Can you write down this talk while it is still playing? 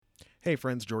Hey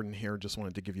friends, Jordan here. Just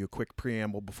wanted to give you a quick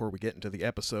preamble before we get into the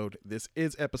episode. This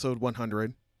is episode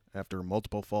 100. After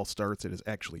multiple false starts, it is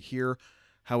actually here.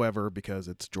 However, because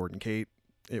it's Jordan Kate,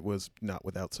 it was not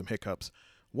without some hiccups.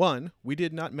 One, we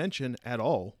did not mention at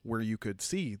all where you could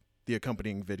see the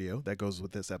accompanying video that goes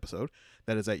with this episode.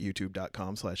 That is at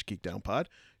youtube.com/geekdownpod.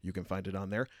 You can find it on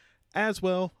there. As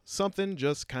well, something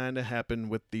just kind of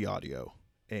happened with the audio,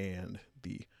 and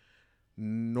the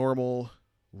normal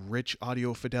rich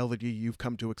audio fidelity you've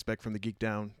come to expect from the Geek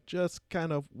Down just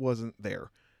kind of wasn't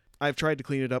there. I've tried to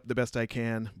clean it up the best I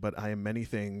can, but I am many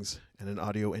things, and an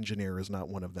audio engineer is not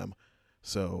one of them.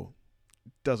 So,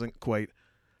 doesn't quite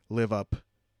live up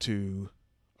to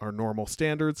our normal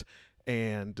standards,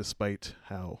 and despite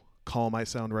how calm I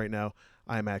sound right now,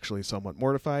 I'm actually somewhat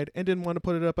mortified and didn't want to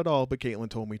put it up at all, but Caitlin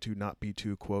told me to not be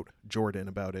too, quote, Jordan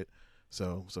about it.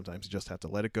 So, sometimes you just have to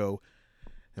let it go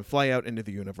and fly out into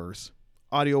the universe.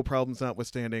 Audio problems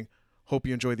notwithstanding, hope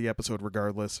you enjoy the episode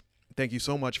regardless. Thank you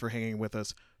so much for hanging with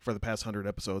us for the past 100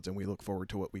 episodes, and we look forward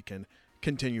to what we can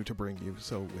continue to bring you.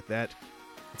 So with that,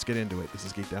 let's get into it. This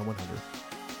is Geek Down 100.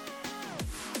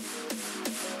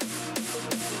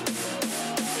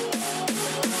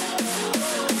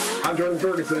 I'm Jordan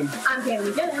Ferguson. I'm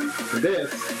Caitlin Giddens. And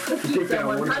this is Geek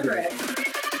Down 100.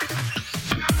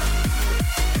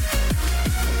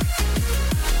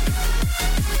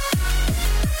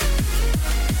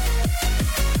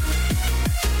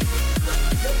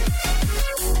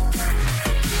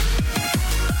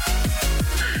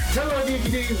 Hello, Geeky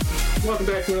Ds. Welcome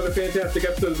back to another fantastic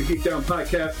episode of the Geek Down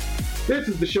Podcast. This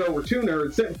is the show where two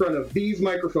nerds sit in front of these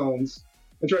microphones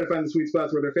and try to find the sweet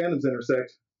spots where their fandoms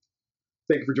intersect.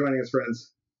 Thank you for joining us,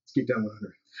 friends. It's Geek Down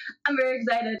 100. I'm very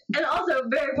excited and also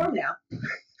very warm now.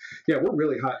 Yeah, we're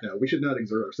really hot now. We should not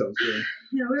exert ourselves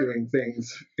doing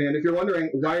things. And if you're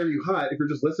wondering, why are you hot? If you're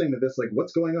just listening to this, like,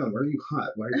 what's going on? Why are you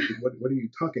hot? What are you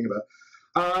talking about?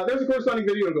 There's a corresponding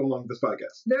video to go along with this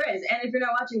podcast. There is, and if you're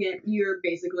not watching it, you're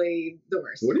basically the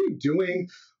worst. What are you doing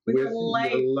with your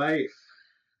life?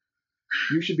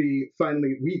 You should be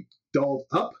we dolled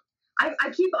up. I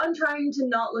keep on trying to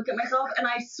not look at myself, and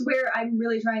I swear I'm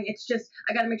really trying. It's just,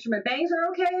 I gotta make sure my bangs are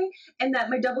okay, and that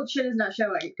my double chin is not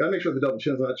showing. Gotta make sure the double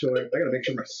chin's not showing. I gotta make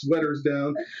sure my sweater's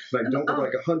down, and I don't look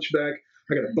like a hunchback.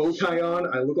 I got a bow tie on.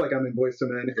 I look like I'm in Boyz II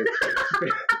Men.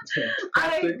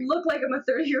 I look like I'm a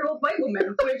 30-year-old white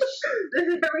woman, which,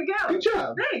 there we go. Good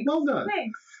job. Thanks. Well done.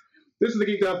 Thanks. This is the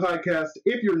Geek Down Podcast.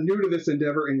 If you're new to this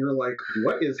endeavor and you're like,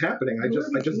 what is happening? I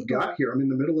just got here. I'm in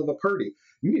the middle of a party.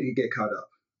 You need to get caught up.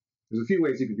 There's a few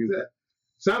ways you can do that.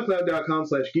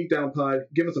 SoundCloud.com/geekdownpod.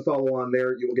 Give us a follow on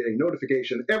there. You will get a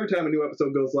notification every time a new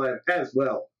episode goes live, as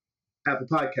well. Apple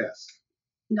Podcasts.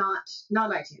 Not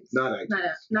iTunes. Not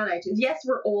iTunes. Not iTunes. Yes,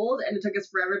 we're old, and it took us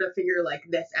forever to figure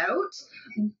this out,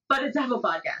 but it's Apple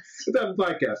Podcasts. It's Apple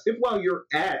Podcasts. If while you're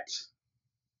at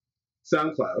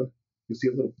SoundCloud, you see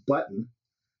a little button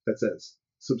that says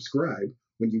subscribe.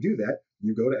 When you do that,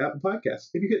 you go to Apple Podcasts.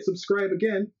 If you hit subscribe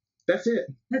again, that's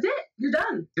it. That's it. You're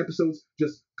done. Episodes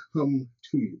just come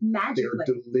to you. Magically.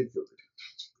 They're delivered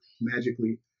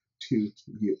magically to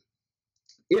you.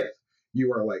 If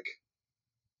you are like,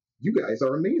 you guys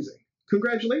are amazing.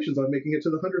 Congratulations on making it to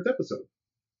the 100th episode.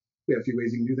 We have a few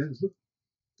ways you can do that as well.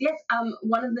 Yes,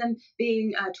 one of them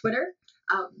being Twitter.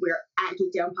 We're at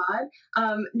Geek Down Pod.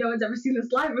 No one's ever seen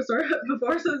this live before,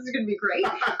 so this is going to be great.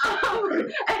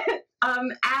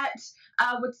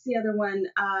 What's the other one?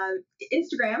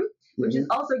 Instagram, which is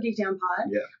also Geek Down Pod.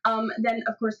 Yeah. Then,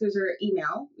 of course, there's our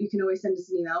email. You can always send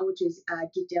us an email, which is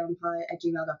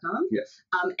geekdownpod@gmail.com. Yes.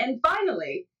 And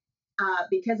finally,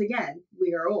 because, again,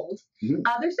 we are old, there's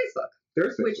Facebook.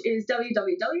 There's Facebook. Which is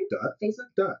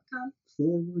www.facebook.com/.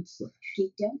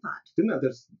 Geek Down Pod. Didn't that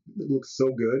look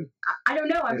so good? I don't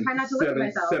know. I'm trying not to look at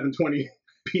myself. 720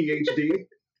 PhD.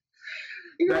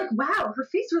 You're like, wow, her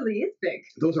face really is big.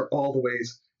 Those are all the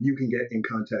ways you can get in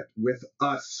contact with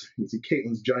us. You can see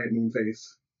Caitlin's giant moon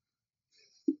face.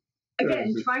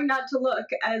 Again, trying not to look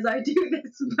as I do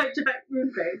this with my giant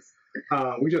moon face.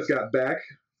 We just got back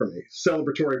from a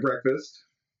celebratory breakfast.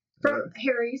 From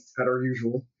Harry's. At our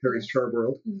usual Harry's Charb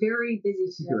World. Very busy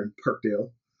today. Here in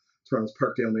Parkdale. Toronto's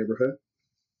Parkdale neighborhood.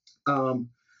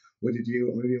 What do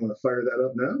you want to fire that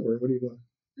up now, or what do you want?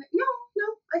 No,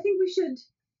 I think we should,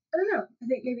 I don't know, I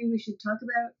think maybe we should talk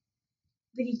about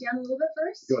the Geek Down a little bit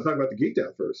first. You want to talk about the Geek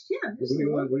Down first? Yeah. What do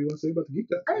you want to say about the Geek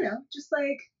Down? I don't know, just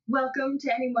welcome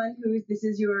to anyone who this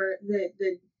is your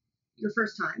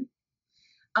first time.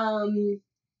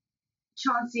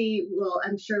 Chauncey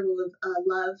I'm sure will have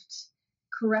loved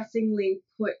caressingly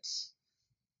put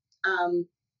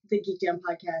the Geek Down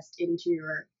podcast into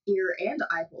your ear and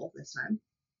eye hole this time.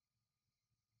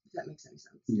 if that makes any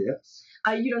sense. Yes.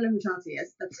 You don't know who Chauncey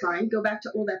is. That's fine. Go back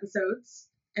to old episodes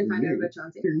and find out about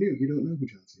Chauncey. If you're new, you don't know who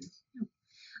Chauncey is. No.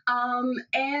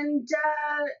 And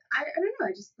I don't know.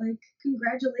 I just like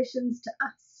congratulations to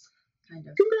us, kind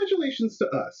of. Congratulations to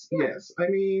us. Yeah. Yes. I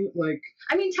mean,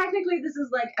 technically this is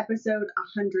like episode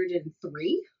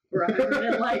 103 or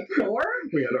 104.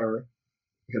 We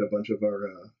had a bunch of our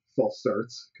false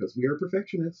starts because we are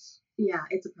perfectionists. Yeah,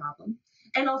 it's a problem.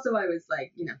 And also I was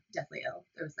like, deathly ill.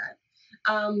 There was that.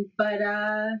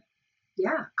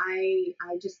 Yeah, I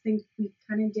just think we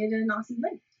kind of did an awesome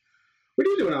thing. We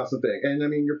did do an awesome thing, and I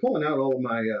mean, you're pulling out all of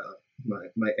my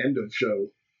my end of show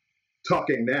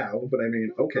talking now, but I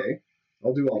mean, okay,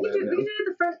 I'll do all that now. We can do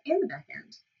the front and the back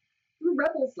end. We're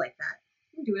rebels like that.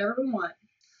 We can do whatever we want.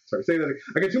 Sorry, say that again.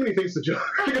 I got too many things to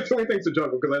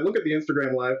juggle. Because I look at the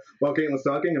Instagram live while Caitlin's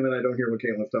talking, and then I don't hear when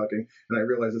Caitlin's talking, and I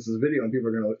realize this is a video, and people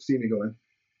are going to see me going.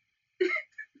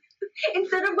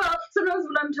 Instead of, sometimes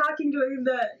when I'm talking doing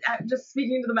just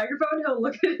speaking to the microphone, he'll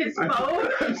look at his phone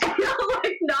and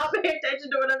he'll not pay attention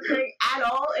to what I'm saying at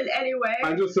all in any way.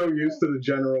 I'm just so used to the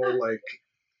general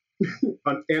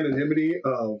anonymity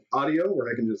of audio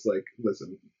where I can just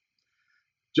listen.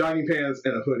 Jogging pants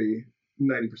and a hoodie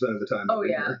 90% of the time. Oh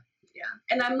yeah. Yeah.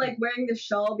 And I'm wearing this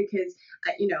shawl because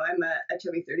I'm a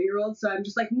chubby 30-year-old, so I'm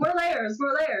just more layers,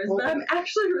 but I'm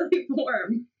actually really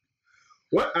warm.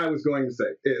 What I was going to say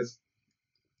is,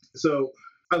 so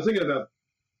I was thinking about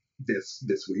this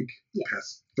week, yes.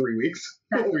 past 3 weeks,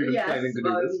 what we've been planning to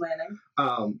do this.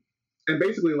 And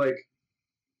basically,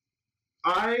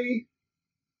 I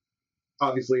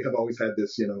obviously have always had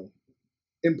this,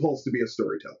 impulse to be a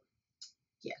storyteller.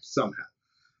 Yes. Somehow.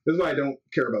 This is why I don't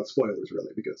care about spoilers,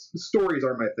 really, because stories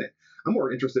are my thing. I'm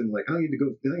more interested in, I don't need to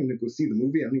go see the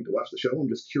movie, I don't need to watch the show, I'm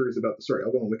just curious about the story.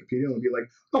 I'll go on Wikipedia and be like,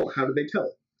 oh, how did they tell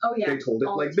it? Oh, yeah. They told it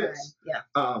all like this. Yeah.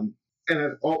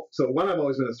 And so one, I've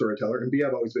always been a storyteller, and B,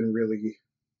 I've always been really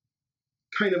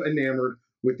kind of enamored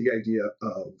with the idea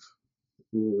of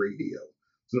radio.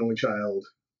 As an only child,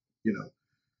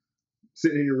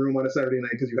 sitting in your room on a Saturday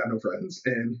night because you have no friends,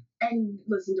 and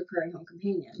listen to Prairie Home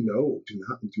Companion. No, do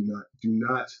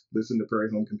not listen to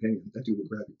Prairie Home Companion. That dude will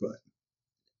grab your butt.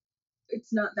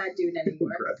 It's not that dude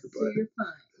anymore. Grab your butt. So you're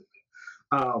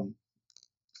fine.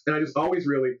 And I just always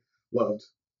really loved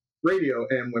radio,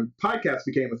 and when podcasts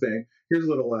became a thing, here's a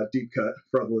little deep cut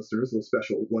for all the listeners, a little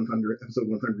special episode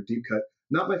 100 deep cut.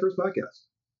 Not my first podcast.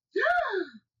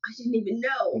 I didn't even know.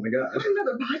 Oh my god. What,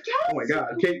 another podcast? Oh my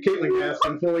god. Caitlin cast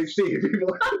in full HD.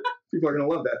 People are gonna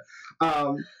love that.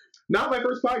 Not my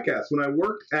first podcast. When I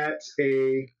worked at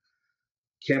a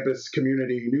campus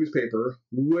community newspaper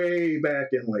way back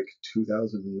in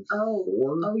 2004.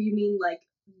 Oh, you mean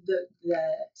the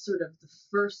sort of the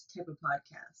first type of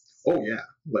podcast? Oh yeah,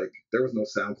 there was no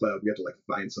SoundCloud. We had to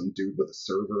find some dude with a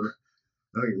server.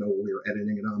 I don't even know what we were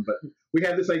editing it on, but we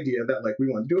had this idea that we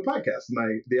wanted to do a podcast.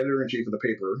 The editor-in-chief of the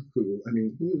paper, who,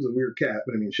 he was a weird cat,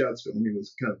 but shouts to him. He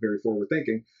was kind of very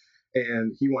forward-thinking,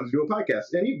 and he wanted to do a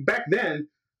podcast. And back then,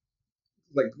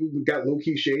 we got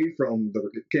low-key shade from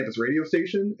the campus radio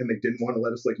station, and they didn't want to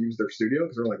let us use their studio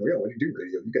because they're like, well, yeah, why do you do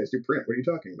radio? You guys do print. What are you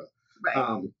talking about?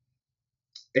 Right.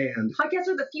 And podcasts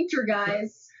are the future,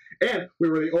 guys. And we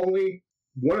were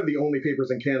one of the only papers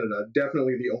in Canada,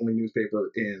 definitely the only newspaper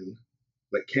in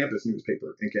campus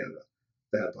newspaper in Canada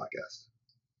that had a podcast.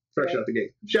 Fresh out the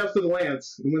gate. Shouts to the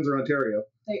Lance in Windsor, Ontario.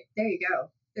 There you go.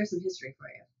 There's some history for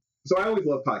you. So I always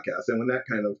loved podcasts, and when that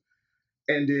kind of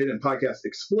ended and podcasts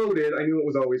exploded, I knew it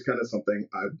was always kind of something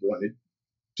I wanted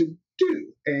to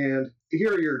do. And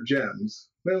here are your gems.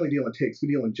 We only deal in takes, we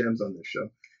deal in gems on this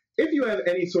show. If you have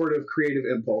any sort of creative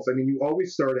impulse, you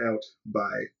always start out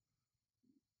by,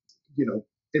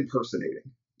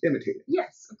 impersonating, imitating.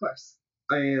 Yes, of course.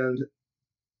 And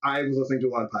I was listening to a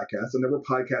lot of podcasts, and there were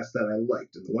podcasts that I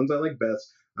liked. And the ones I like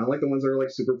best, I don't like the ones that are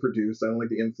super produced. I don't like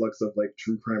the influx of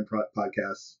true crime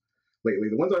podcasts lately.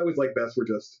 The ones I always liked best were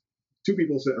just two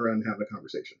people sitting around and having a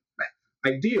conversation.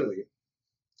 Right. Ideally,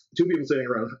 two people sitting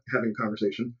around having a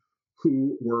conversation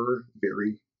who were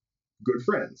very good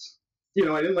friends.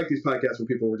 I didn't like these podcasts where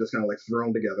people were just kind of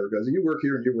thrown together because you work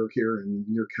here and you work here and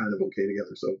you're kind of okay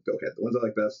together, so go ahead. The ones I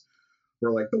like best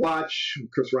were The Watch,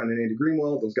 Chris Ryan and Andy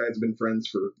Greenwald. Those guys have been friends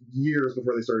for years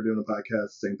before they started doing a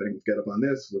podcast. Same thing with Get Up On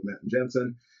This with Matt and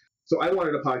Jensen. So I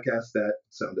wanted a podcast that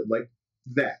sounded like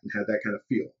that and had that kind of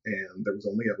feel. And there was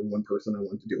only ever one person I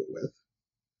wanted to do it with,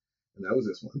 and that was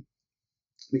this one.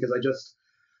 Because I just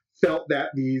felt that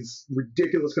these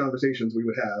ridiculous conversations we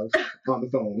would have on the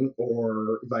phone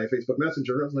or via Facebook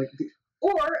Messenger, I was like...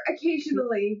 Or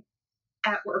occasionally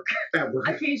at work. At work.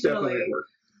 Occasionally. Definitely at work.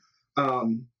 I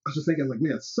was just thinking,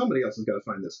 man, somebody else has got to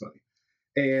find this funny.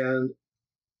 And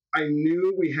I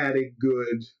knew we had a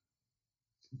good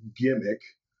gimmick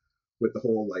with the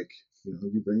whole, like, you know,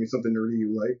 you bring me something nerdy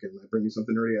you like, and I bring you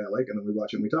something nerdy I like, and then we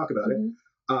watch it and we talk about it.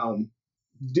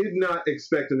 Did not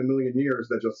expect in a million years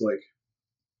that just, like,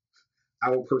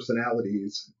 our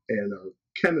personalities and our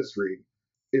chemistry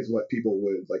is what people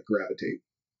would, like, gravitate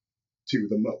to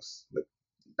the most. Like,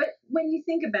 but when you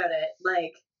think about it,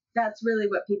 like, that's really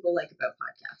what people like about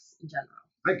podcasts in general.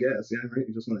 I guess, yeah, right?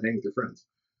 You just want to hang with your friends.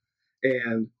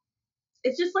 And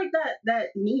it's just like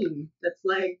that meme that's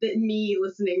like me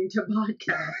listening to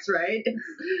podcasts, right?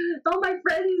 All my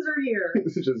friends are here.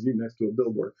 This is just you next to a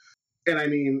billboard. And I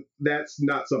mean, that's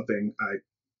not something I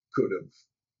could have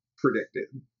predicted.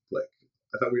 Like,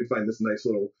 I thought we would find this nice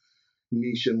little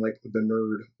niche in, like, the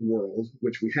nerd world,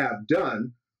 which we have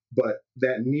done, but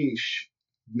that niche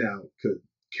now could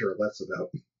care less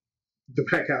about the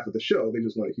back half of the show. They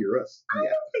just want to hear us. I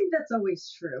don't think that's always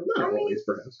true. Not always,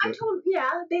 perhaps.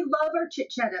 They love our chit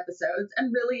chat episodes,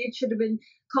 and really it should have been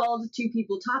called Two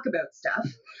People Talk About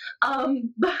Stuff.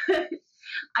 But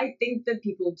I think that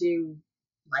people do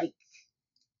like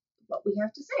what we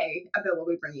have to say about what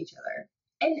we bring each other,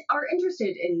 and are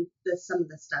interested in some of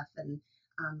the stuff and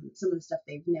some of the stuff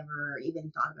they've never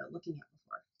even thought about looking at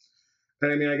before.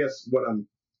 And I mean, I guess what I'm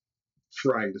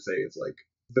trying to say is, like,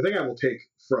 the thing I will take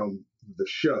from the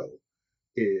show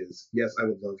is, yes, I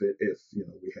would love it if, you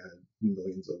know, we had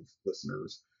millions of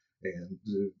listeners and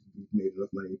made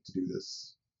enough money to do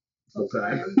this full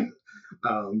time,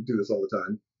 do this all the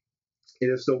time. It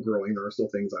is still growing. There are still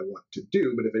things I want to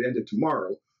do, but if it ended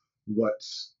tomorrow, what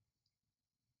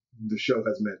the show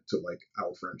has meant to, like,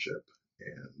 our friendship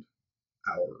and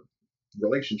our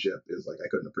relationship is, like, I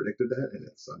couldn't have predicted that, and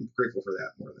I'm grateful for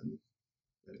that more than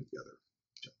any of the other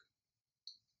junk.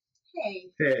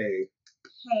 Hey.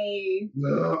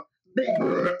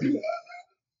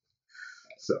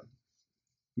 So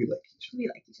we like each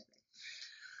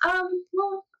other.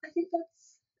 Well, I think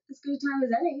that's as good a time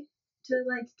as any to,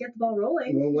 like, get the ball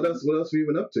rolling. Well, what else have you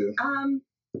been up to?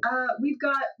 We've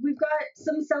got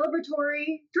some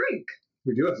celebratory drink.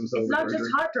 We do have some celebratory drink. It's not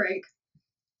just hot drink.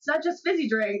 It's not just fizzy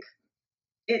drink.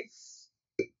 It's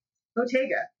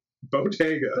Bottega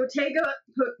Prosecco,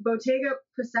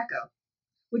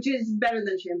 which is better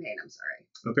than champagne. I'm sorry.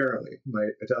 Apparently,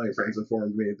 my Italian friends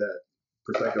informed me that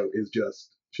Prosecco is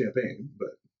just champagne,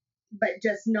 but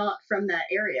just not from that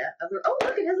area of the. Oh,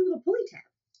 look! It has a little pulley tab.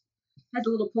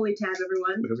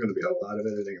 Everyone. There's going to be a lot of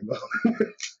editing involved.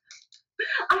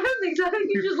 I don't think so. I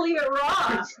think you just leave it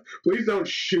raw. Please don't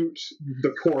shoot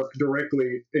the cork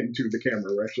directly into the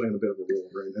camera. We're actually on a bit of a roll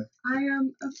right now. I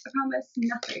promise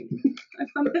nothing. I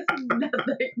promise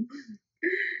nothing.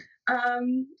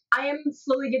 I am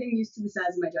slowly getting used to the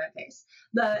size of my giant face.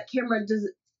 The camera does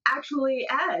actually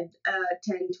add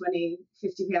 10, 20,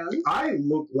 50 pounds. I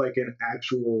look like an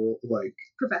actual, like,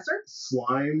 professor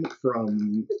slime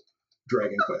from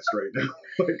Dragon Quest right now.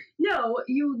 Like, no,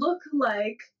 you look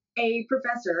like a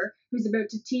professor who's about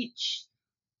to teach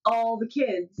all the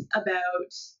kids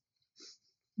about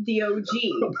the OG.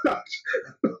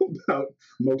 About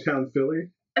Motown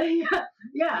Philly?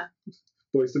 Yeah.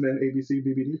 Boyz II Men, ABC,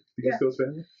 BBD, the East Coast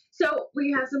family. So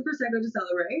we have some Prosecco to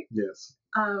celebrate. Yes.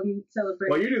 Celebrate.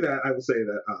 While you do that, I will say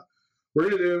that we're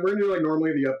gonna do like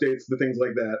normally the updates, the things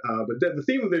like that. But the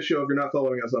theme of this show, if you're not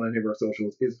following us on any of our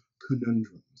socials, is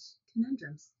conundrums.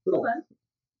 Hold on.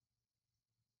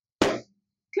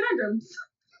 Conundrums.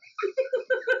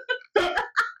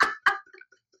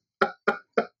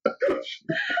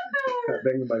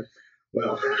 Banging my.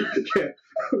 Well, I can't.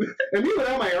 And me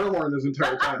without my air horn this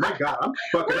entire time. My God, I'm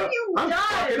fucking up. I'm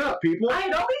fucking up, people. I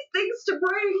had all these things to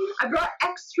bring. I brought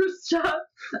extra stuff.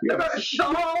 I brought a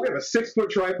shawl. We have a 6-foot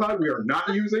tripod we are not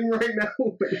using right now.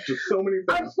 There's just so many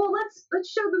things. Well, let's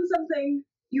show them something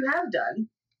you have done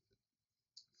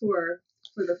for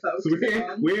the folks. So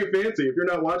we ain't fancy. If you're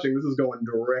not watching, this is going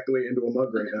directly into a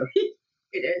mug right now.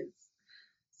 It is.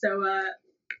 So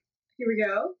here we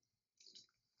go.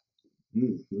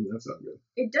 That sounds good.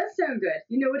 It does sound good.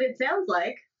 You know what it sounds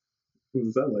like? What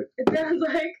does it sound like? It sounds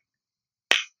like.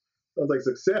 Sounds like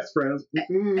success, friends.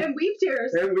 And weep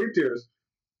tears. And weep tears.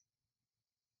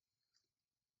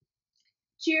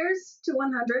 Cheers to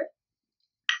 100.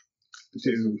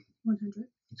 To 100.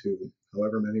 To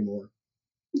however many more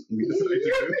we decide to do.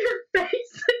 Your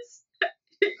faces.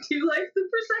 Do you like the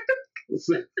Prosecco? A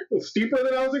little steeper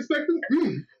than I was expecting.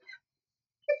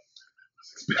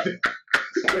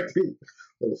 Expecting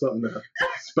a little something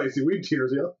spicy weed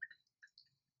tears, yeah.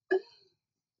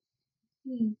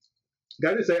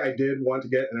 Gotta say, I did want to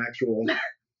get an actual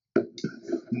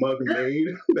mug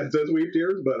made that says weed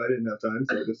tears, but I didn't have time,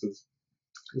 so this is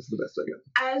This is the best I got.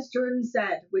 As Jordan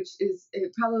said, which is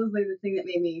probably the thing that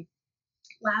made me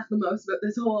laugh the most about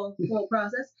this whole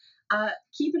process,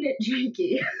 keeping it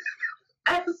janky,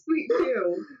 as we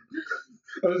do.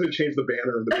 I was going to change the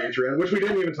banner of the Patreon, which we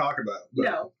didn't even talk about. But,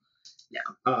 No.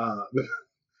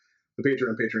 The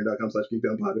Patreon,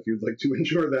 patreon.com/geekdownpod, if you'd like to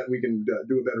ensure that we can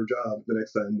do a better job the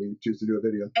next time we choose to do a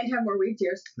video. And have more weave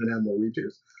tears. And have more weave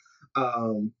tears.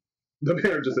 The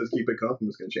banner just says keep it comp. I'm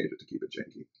just going to change it to keep it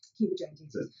janky. Keep it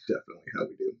janky. That's definitely how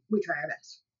we do. We try our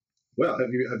best. Well,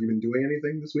 have you been doing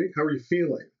anything this week? How are you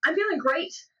feeling? I'm feeling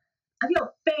great. I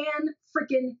feel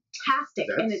fan-freaking-tastic.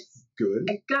 That's and it's good.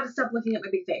 I gotta stop looking at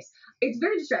my big face. It's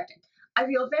very distracting. I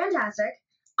feel fantastic.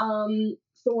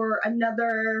 For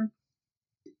another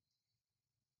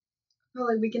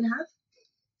probably week and a half.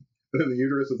 And then the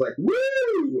uterus is like,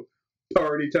 woo!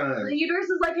 Party time. The uterus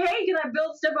is like, hey, can I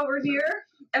build stuff over here?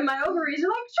 And my ovaries are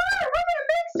like, sure, we're gonna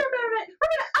make stuff out of it.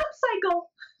 We're gonna upcycle.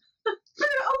 We're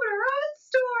gonna open our own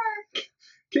store.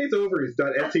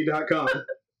 Kate'sOvaries.etsy.com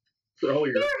for all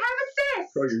your Here, have a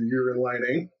sis. for all your urine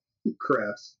lining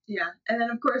crafts. Yeah, and then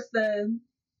of course the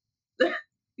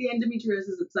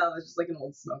endometriosis itself is just like an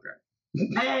old smoker.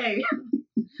 Hey,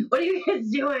 what are you guys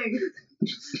doing?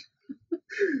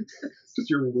 Just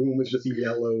your womb is just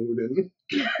yellowed and.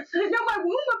 No, my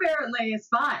womb apparently is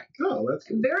fine. Oh, that's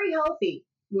good. Very healthy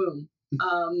womb.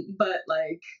 But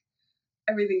like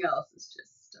everything else is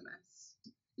just a mess.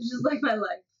 It's just like my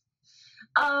life.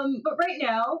 But right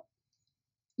now,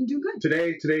 I'm doing good.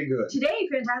 Today good. Today,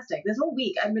 fantastic. This whole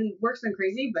week, work's been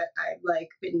crazy, but I've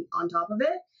like been on top of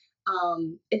it.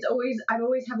 I always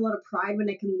have a lot of pride when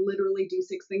I can literally do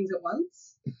 6 things at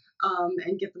once,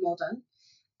 and get them all done.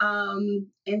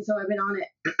 And so I've been on it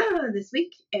this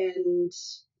week, and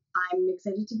I'm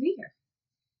excited to be here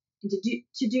and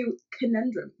to do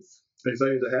conundrums. I'm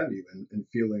excited to have you and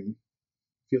feeling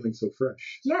so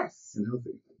fresh. Yes. And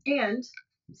healthy. And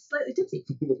slightly tipsy.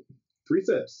 3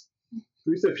 sips.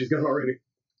 3 sips. She's gone already.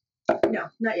 No,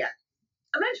 not yet.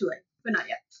 Eventually, but not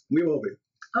yet. We will be.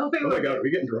 Oh my God, are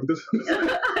we getting drunk this episode?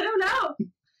 I don't know.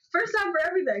 First time for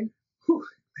everything. Whew,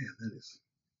 man,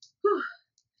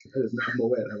 that is not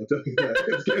Moet, I will tell you that.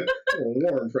 It's getting a little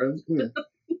warm, friends.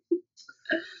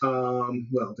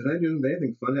 Well, did I do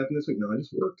anything fun happen this week? No, I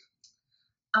just worked.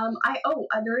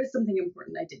 There is something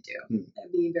important I did do.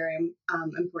 That'd be very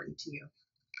important to you.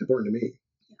 Important to me?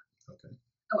 Yeah. Okay.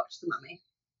 I watched The Mummy.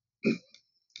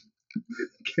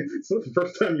 Okay, so it's the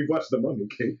first time you've watched The Mummy,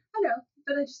 Kate. I know,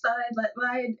 but I just thought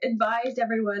I advised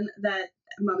everyone that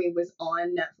Mummy was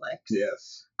on Netflix.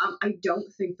 Yes. I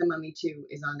don't think The Mummy 2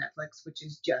 is on Netflix, which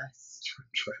is just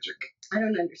tragic. I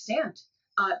don't understand.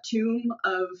 Tomb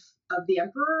of the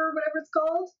Emperor, or whatever it's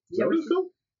called. Is that what it's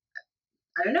called?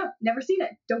 I don't know. Never seen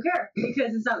it. Don't care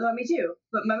because it's not The Mummy 2.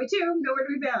 But Mummy 2, nowhere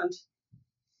to be found.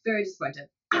 Very disappointed.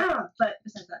 But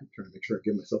besides that, I'm trying to make sure I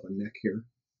give myself a neck here.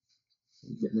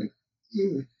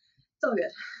 it's all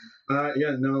good.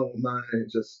 Yeah, no,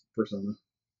 just Persona.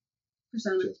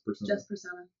 Persona. Just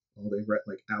Persona. All day, right?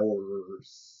 Like hour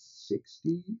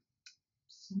 60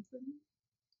 something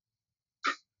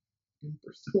in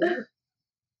Persona.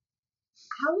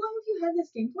 How long have you had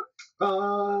this game for?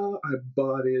 I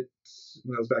bought it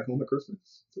when I was back home at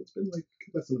Christmas, so it's been like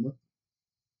less than a month.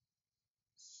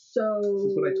 So this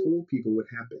is what I told people would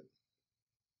happen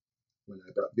when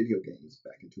I brought video games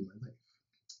back into my life.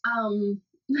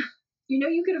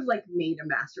 You could have like made a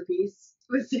masterpiece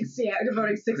with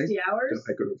devoting 60 hours.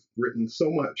 I could have written so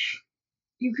much.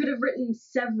 You could have written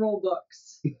several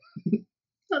books.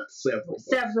 Not several.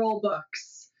 Several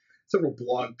books. Several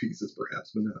blog pieces,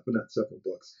 perhaps, but not several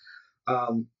books.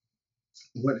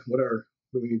 What do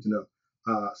we need to know?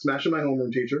 Smashing my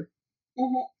homeroom teacher.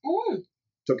 Mm-hmm.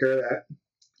 Took care of that.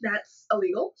 That's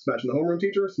illegal. Smashing the homeroom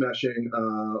teacher. Smashing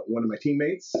one of my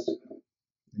teammates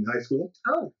in high school.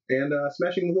 Oh. And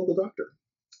smashing the local doctor.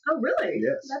 Oh, really?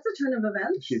 Yes. That's a turn of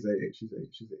events. She's a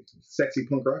sexy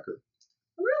punk rocker.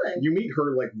 Oh, really? You meet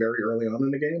her like very early on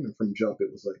in the game, and from jump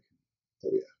it was like,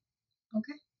 oh yeah.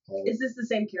 Okay. Is this the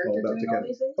same character doing all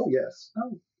these things? Oh, yes.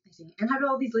 Oh, I see. And how do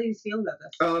all these ladies feel about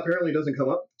this? Apparently it doesn't come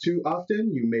up too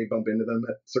often. You may bump into them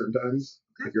at certain times.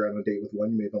 Okay. If you're on a date with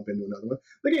one, you may bump into another one.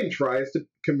 The game tries to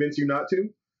convince you not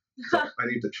to. So I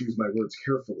need to choose my words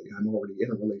carefully. I'm already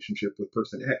in a relationship with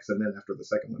person X, and then after the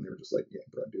second one, they were just like, yeah,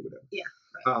 bro, do whatever. Yeah,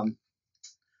 right.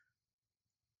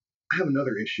 I have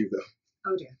another issue, though.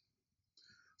 Oh, dear.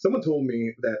 Someone told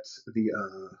me that the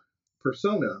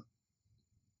Persona...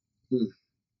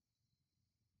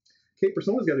 Okay,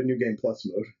 Persona's got a New Game Plus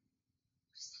mode.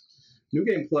 New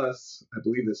Game Plus, I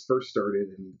believe this first started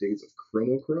in the days of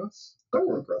Chrono Cross. Not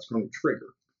Chrono Cross, Chrono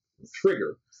Trigger.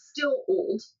 Trigger. Still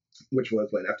old. which was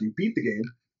when after you beat the game,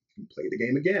 you can play the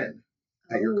game again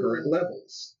at your current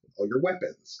levels, with all your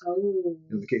weapons. Oh.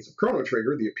 In the case of Chrono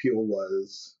Trigger, the appeal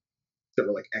was there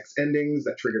were like X endings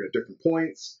that triggered at different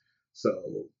points, so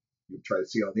you try to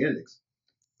see all the endings.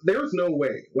 There's no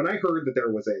way. When I heard that there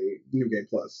was a New Game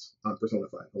Plus on Persona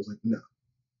 5, I was like, no.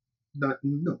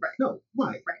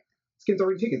 Why? Right. This game's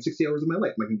already taken 60 hours of my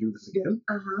life. Am I going to do this again?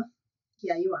 Uh-huh.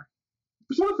 Yeah, you are.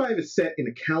 Persona 5 is set in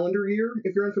a calendar year,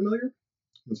 if you're unfamiliar.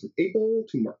 It's from April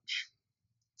to March.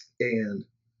 And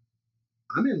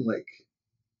I'm in like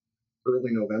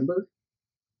early November.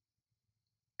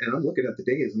 And I'm looking at the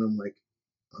days and I'm like,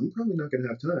 I'm probably not going to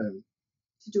have time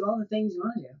to do all the things you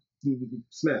want to do.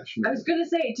 Smash. I was going to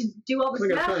say, to do all the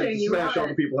I smashing you want. Smash all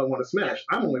the people I want to smash.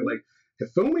 I'm only like,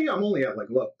 Hifumi, I'm only at like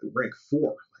rank 4.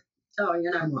 Like, oh,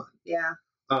 you're not. Come on. Yeah.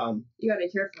 You got to be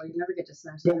careful. You never get to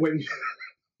smash But that. when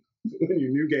you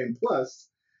New Game Plus,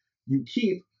 you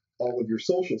keep all of your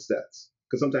social stats.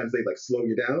 Because sometimes they like slow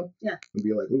you down. Yeah. And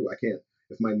be like, ooh, I can't.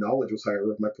 If my knowledge was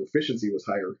higher, if my proficiency was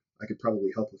higher, I could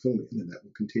probably help Hifumi. And then that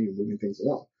will continue moving things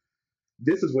along.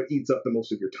 This is what eats up the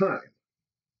most of your time,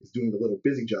 is doing the little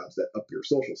busy jobs that up your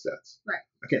social stats. Right.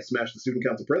 I can't smash the student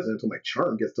council president until my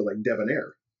charm gets to like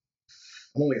debonair.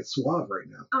 I'm only at suave right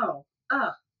now.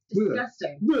 Oh,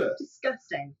 disgusting. Blech.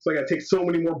 Disgusting. So I gotta take so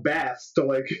many more baths to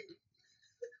like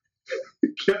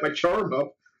get my charm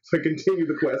up so I continue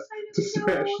the quest to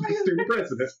smash the student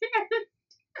president.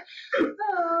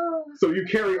 Oh. So you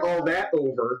carry all that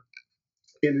over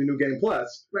in the New Game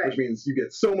Plus, Right. which means you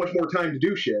get so much more time to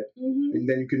do shit, Mm-hmm. and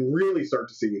then you can really start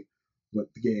to see what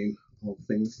the game, all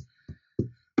the things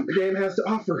the game has to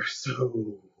offer.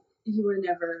 So You're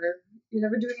never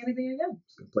doing anything again.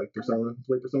 just gonna play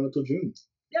Persona till June.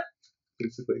 Yep.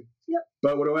 Basically. Yep.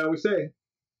 But what do I always say?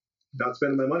 Not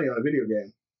spending my money on a video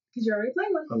game Because you're already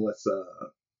playing one. unless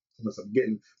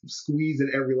I'm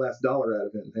squeezing every last dollar out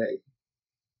of it. And hey,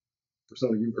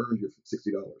 Persona, you've earned your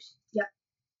 $60. Yeah.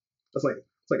 It's like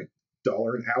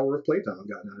 $1 an hour of playtime I've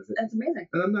gotten out of it. That's amazing.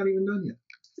 And I'm not even done yet.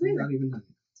 It's amazing. I'm not even done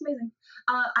yet. It's amazing.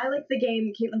 I like the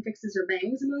game Caitlin Fixes Her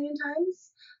Bangs a million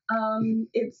times.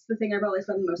 It's the thing I probably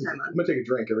spend the most time I'm on. gonna take a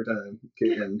drink every time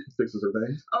Caitlin fixes her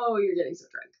bangs. Oh, you're getting so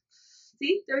drunk.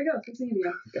 See? There you go. Fixing it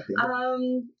again.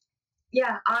 Goddamn.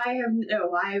 Yeah,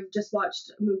 I've just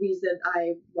watched movies that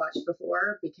I watched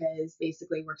before because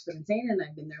basically work's been insane and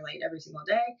I've been there late every single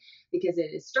day because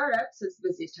it is startup, so it's the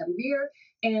busiest time of year,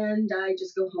 and I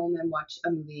just go home and watch a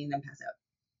movie and then pass out.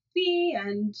 The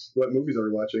end. What movies are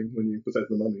we watching besides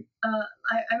The Mummy?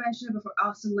 I mentioned it before,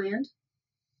 Austin Land.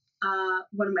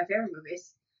 One of my favorite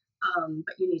movies.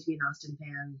 But you need to be an Austin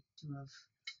fan to have.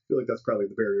 I feel like that's probably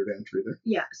the barrier to entry there.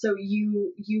 Yeah, so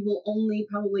you will only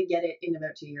probably get it in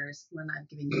about 2 years when I've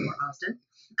given you more Austin.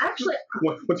 Actually,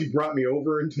 Once you brought me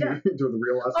over into the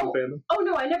real Austin fandom. oh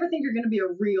no, I never think you're going to be a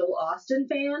real Austin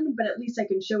fan, but at least I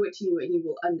can show it to you and you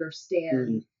will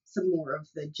understand some more of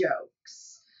the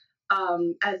jokes.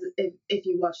 As if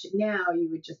you watched it now, you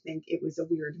would just think it was a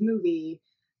weird movie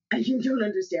and you don't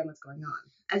understand what's going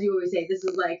on. As you always say, this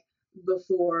is like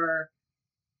before,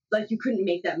 like you couldn't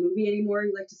make that movie anymore.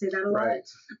 You like to say that a lot.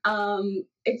 Right.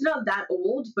 It's not that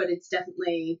old, but it's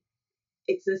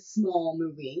a small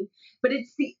movie. But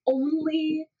it's the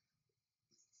only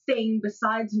thing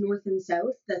besides North and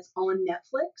South that's on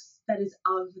Netflix that is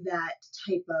of that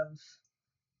type of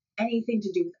anything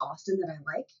to do with Austin that I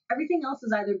like. Everything else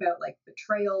is either about like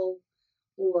betrayal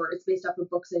or it's based off of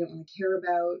books I don't really care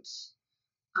about.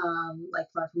 Like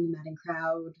Far From the Madding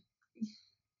Crowd.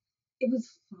 It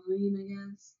was fine, I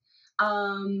guess.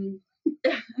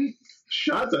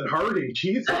 Shots at Hardy,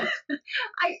 Jesus.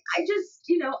 I just,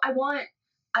 I want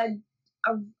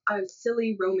a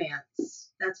silly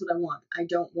romance. That's what I want. I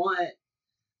don't want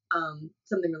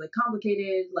something really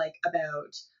complicated, like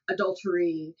about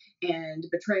adultery and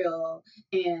betrayal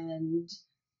and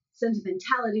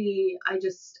sentimentality. I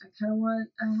kind of want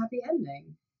a happy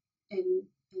ending, and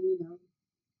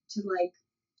to like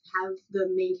have the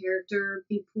main character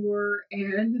be poor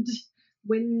and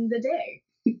win the day.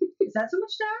 Is that so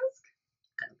much to ask?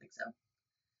 I don't think so.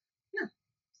 Yeah.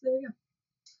 So there we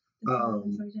go.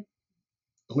 That's what I did.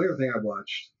 The only other thing I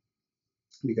watched,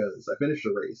 because I finished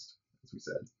Erased, as we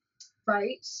said.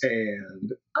 Right.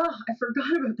 And I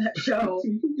forgot about that show.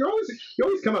 you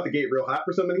always come out the gate real hot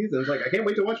for some of these, and it's like I can't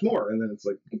wait to watch more, and then it's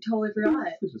like I totally forgot.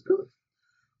 It's just good.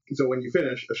 So when you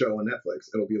finish a show on Netflix,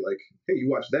 it'll be like, hey, you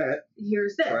watched that.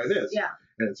 Here's this. Try this. Yeah.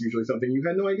 And it's usually something you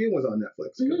had no idea was on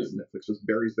Netflix because Netflix just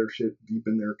buries their shit deep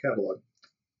in their catalog.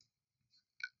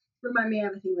 Remind me of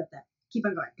everything about that. Keep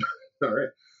on going. All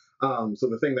right. So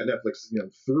the thing that Netflix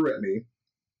threw at me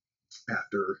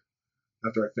after I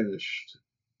finished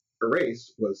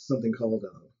Erased was something called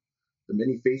The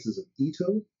Many Faces of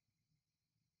Ito.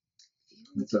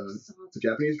 It's a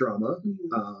Japanese drama.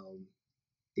 Mm-hmm.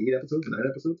 8 episodes, 9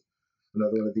 episodes.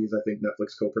 Another one of these, I think,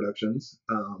 Netflix co-productions.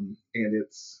 And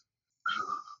it's,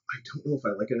 I don't know if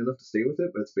I like it enough to stay with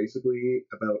it, but it's basically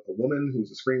about a woman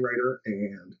who's a screenwriter,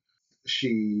 and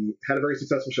she had a very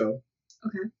successful show.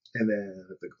 Okay. And then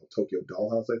I think called Tokyo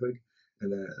Dollhouse, I think.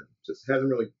 And then just hasn't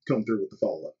really come through with the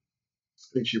follow-up.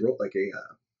 And she wrote like a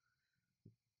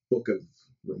book of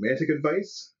romantic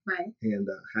advice. Right. And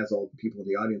has all the people in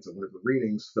the audience at one of her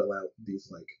readings fill out these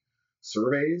like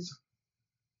surveys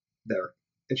that are,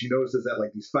 and she notices that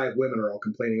like these 5 women are all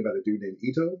complaining about a dude named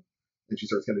Ito, and she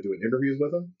starts kind of doing interviews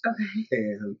with them. Okay.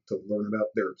 And to learn about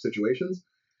their situations.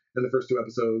 And the first 2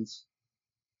 episodes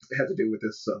had to do with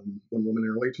this one woman in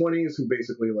her late 20s who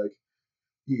basically like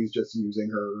he's just using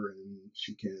her, and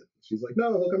she's like,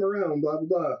 no, he'll come around, blah blah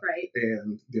blah. Right.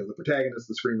 And the protagonist,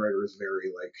 the screenwriter, is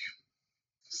very like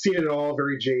seen it all,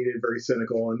 very jaded, very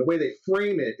cynical, and the way they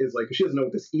frame it is like she doesn't know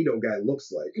what this Ito guy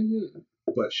looks like, mm-hmm.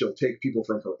 but she'll take people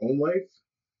from her own life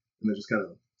and then just kind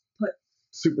of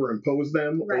superimpose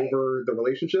them over the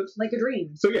relationships. Like a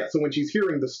dream. So yeah, so when she's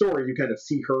hearing the story, you kind of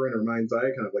see her in her mind's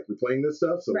eye, kind of like replaying this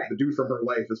stuff. So the dude from her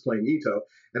life is playing Ito,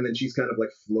 and then she's kind of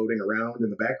like floating around in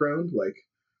the background. Like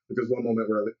there's one moment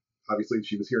where obviously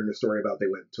she was hearing a story about they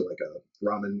went to like a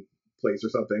ramen place or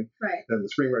something. Right. And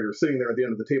the screenwriter was sitting there at the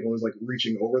end of the table and was like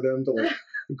reaching over them to like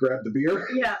grab the beer.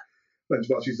 Yeah. And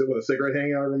while she's with a cigarette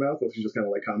hanging out of her mouth, while she's just kind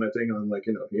of like commenting on like,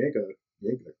 he ain't gonna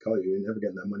call you. You're never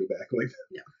getting that money back. Like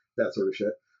that sort of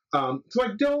shit. So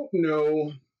I don't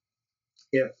know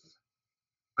if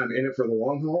I'm in it for the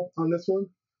long haul on this one.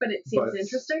 But it seems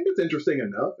interesting. It's interesting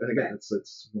enough. And again,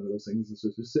 it's one of those things that's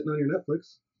just sitting on your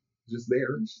Netflix. It's just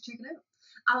there. You should check it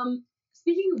out.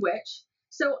 Speaking of which,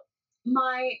 so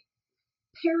my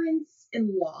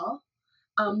parents-in-law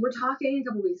were talking a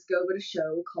couple weeks ago about a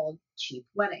show called Cheap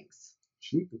Weddings.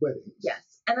 Cheap Weddings?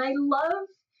 Yes. And I love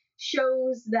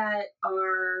shows that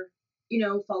are,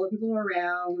 follow people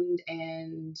around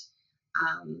and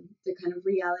they're kind of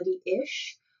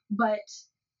reality-ish, but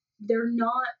they're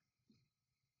not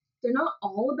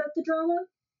all about the drama.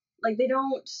 Like, they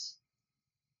don't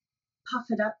puff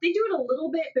it up. They do it a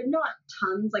little bit, but not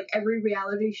tons. Like, every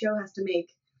reality show has to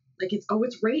make, like, it's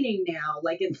raining now.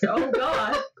 Like, it's, oh,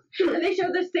 God. And they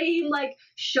show the same, like,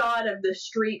 shot of the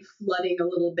street flooding a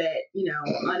little bit,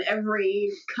 on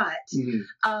every cut.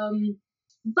 Mm-hmm.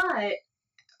 But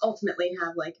ultimately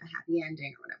have, like, a happy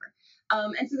ending or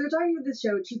whatever. And so they're talking about this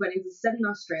show, Cheap Weddings. It's set in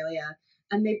Australia,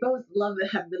 and they both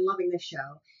have been loving this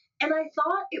show. And I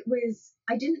thought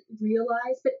I didn't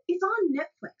realize, but it's on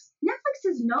Netflix. Netflix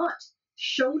has not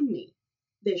shown me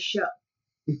this show.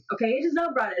 Okay? It has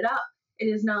not brought it up. It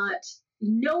is not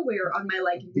nowhere on my,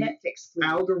 like, Netflix feed.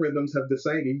 Algorithms have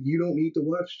decided you don't need to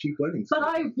watch Cheap Weddings. But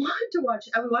I want to watch.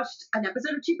 I watched an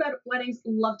episode of Cheap Weddings,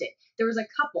 loved it. There was a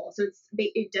couple, so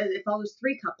it follows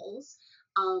 3 couples,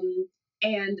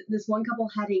 and this one couple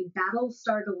had a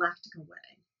Battlestar Galactica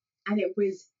wedding, and it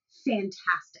was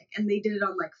fantastic. And they did it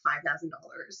on like $5,000,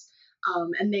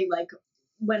 and they like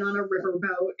went on a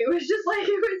riverboat. It was just like, it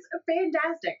was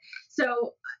fantastic.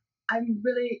 So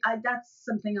that's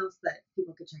something else that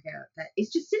people could check out that is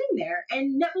just sitting there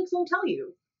and Netflix won't tell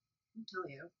you.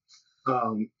 I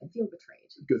feel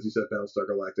betrayed. Because you said Battlestar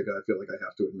Galactica, I feel like I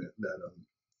have to admit that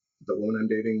the woman I'm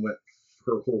dating went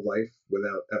her whole life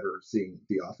without ever seeing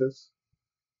The Office.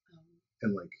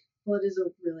 And like, well, it is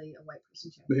really a white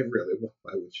person show. Really? Well,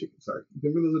 why would she? Sorry. For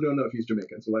those who don't know if he's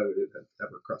Jamaican, so why would it have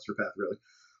ever crossed her path, really?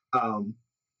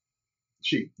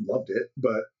 She loved it,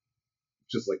 but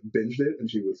just like binged it, and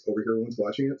she was over here once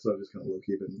watching it, so I've just kind of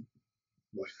low-key been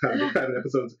having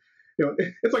episodes.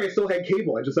 It's like I still had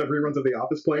cable. I just have reruns of The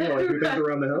Office playing while I do things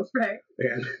around the house. Right.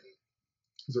 And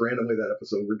it's randomly that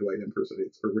episode where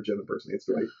Jim impersonates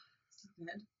Dwight. So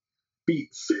good.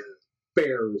 Beats.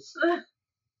 Bears.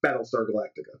 Battlestar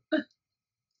Galactica.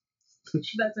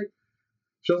 That's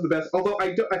show's the best. Although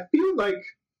I feel like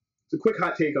it's a quick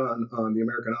hot take on the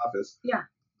American Office. Yeah.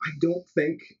 I don't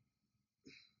think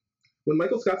when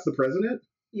Michael Scott's the president.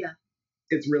 Yeah.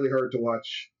 It's really hard to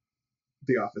watch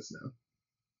The Office now.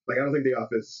 Like, I don't think The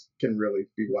Office can really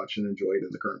be watched and enjoyed in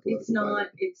the current political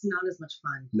climate. It's not as much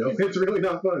fun. No, it's really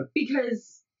not fun.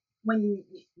 Because when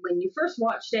you first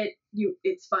watched it,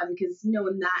 it's fun because no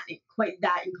one quite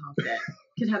that incompetent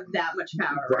can have that much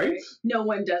power. Right? No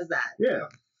one does that. Yeah.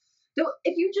 So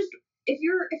if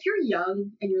you're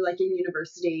young and you're like in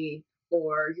university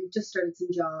or you've just started some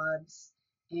jobs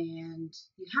and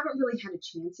you haven't really had a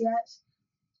chance yet,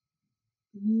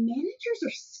 managers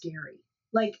are scary.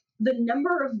 Like, the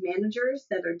number of managers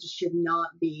that are just should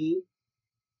not be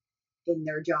in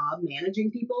their job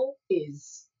managing people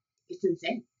it's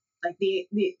insane. Like, the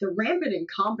rampant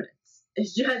incompetence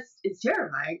is just, it's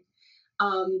terrifying.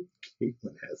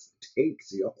 Caitlin has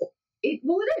takes, y'all. It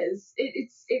is.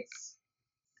 It's.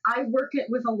 I work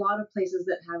with a lot of places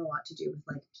that have a lot to do with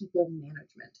like people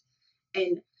management,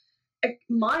 and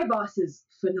my boss is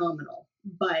phenomenal.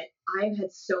 But I've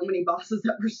had so many bosses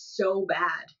that were so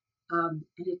bad, and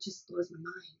it just blows my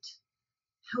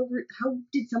mind. How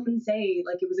did someone say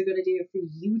like it was a good idea for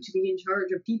you to be in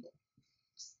charge of people?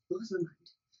 It just blows my mind.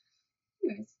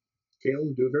 Anyways,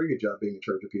 Caitlin do a very good job being in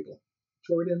charge of people.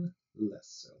 Jordan, less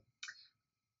so.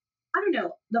 I don't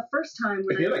know. The first time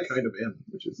when I kind of am,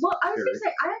 which is well, I was going to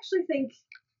say, I actually think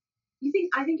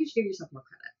I think you should give yourself more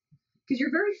credit because you're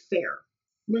very fair.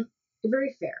 Yeah. You're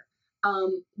very fair.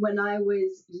 When I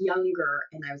was younger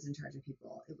and I was in charge of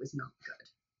people, it was not good.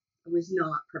 I was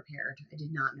not prepared. I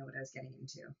did not know what I was getting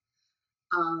into.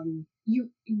 You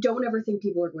don't ever think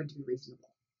people are going to be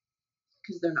reasonable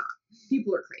because they're not.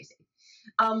 People are crazy.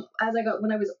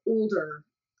 When I was older,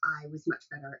 I was much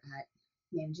better at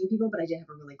managing people, but I did have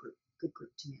a really good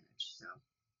group to manage. So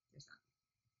there's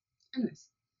that. Anyways,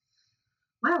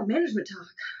 wow, management talk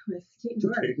with Kate and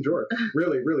Jordan. Kate and Jordan,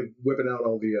 really, really whipping out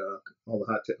all the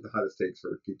hottest takes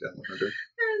for Geek Down 100.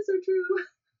 That is so true.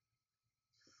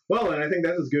 Well, and I think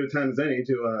that's as good a time as any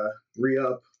to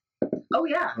re-up. Oh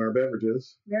yeah. Our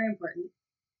beverages. Very important.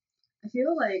 I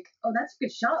feel like, oh, that's a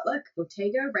good shot. Look,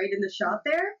 Bottega right in the shot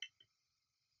there.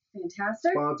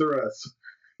 Fantastic. Sponsor us.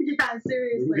 Yeah,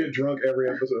 seriously. We get drunk every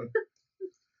episode.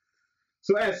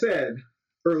 So as said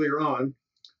earlier on,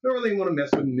 I don't really want to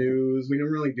mess with news. We don't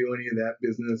really do any of that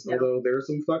business. No. Although there's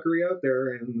some fuckery out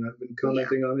there, and I've been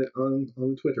commenting on it on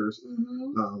the Twitters.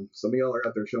 Mm-hmm. Some of y'all are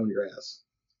out there showing your ass.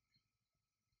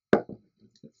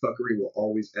 Fuckery will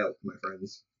always out, my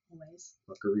friends. Always.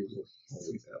 Fuckery will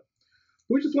always out.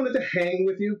 We just wanted to hang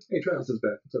with you. Hey, Travis is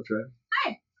back. What's up, Travis?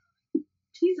 Hey.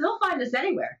 He'll find us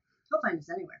anywhere. He'll find us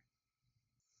anywhere.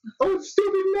 Oh, it's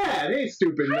Stupid Matt. Hey,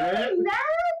 Stupid Matt. Hey, Matt.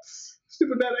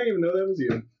 Stupid Matt, I didn't even know that was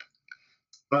you.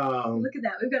 Look at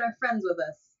that. We've got our friends with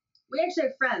us. We actually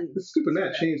have friends. Stupid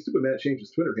Matt changed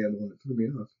his Twitter handle and it threw me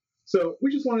off. So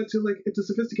we just wanted to, like, it's a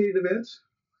sophisticated event.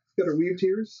 Got our weave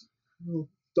tears all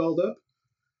dolled up.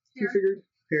 Hair. We figured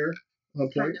hair on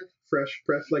point, Kind of. fresh,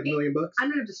 pressed like $1 million. I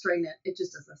don't have to straighten it. It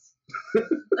just does this.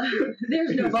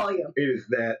 There's no volume. It is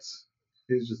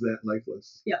just that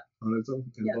lifeless. Yeah. On its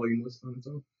own and Yeah. volumeless on its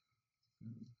own.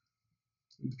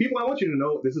 People, I want you to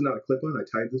know this is not a clip-on. I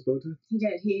tied this bow tie. He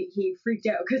did. He freaked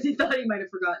out because he thought he might have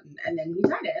forgotten, and then he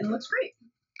tied it, and it looks great.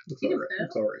 Looks He all didn't right. fit it.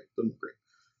 Looks all right. Doesn't look great.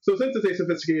 So since it's a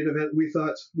sophisticated event, we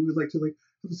thought we would like to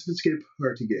have a sophisticated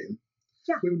party game.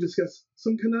 Yeah. We would discuss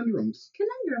some conundrums.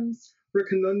 Conundrums. For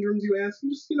conundrums, you ask,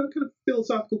 just kind of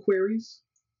philosophical queries,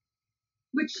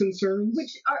 concerns.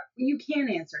 Which you can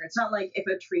answer. It's not like if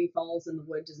a tree falls in the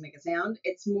wood doesn't make a sound.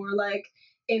 It's more like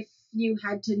if you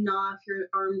had to gnaw off your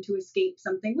arm to escape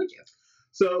something, would you?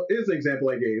 So here's an example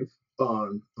I gave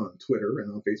on Twitter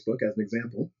and on Facebook as an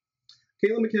example.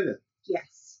 Kayla McKinnon.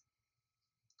 Yes.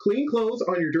 Clean clothes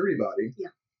on your dirty body. Yeah.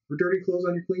 Or dirty clothes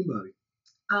on your clean body.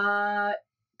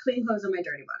 Clean clothes on my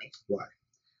dirty body. Why?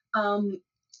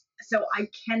 So I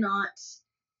cannot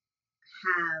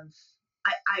have.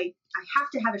 I have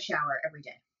to have a shower every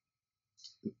day.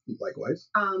 Likewise.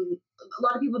 A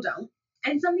lot of people don't.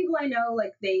 And some people I know,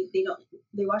 like, they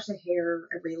wash their hair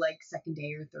every, like, second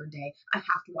day or third day. I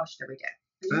have to wash it every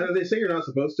day. They say you're not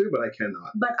supposed to, but I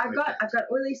cannot. But I've got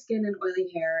oily skin and oily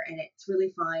hair, and it's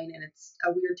really fine, and it's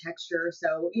a weird texture.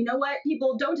 So, you know what,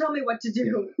 people, don't tell me what to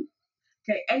do.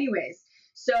 Okay, anyways.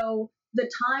 So, the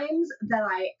times that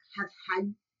I have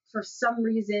had, for some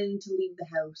reason, to leave the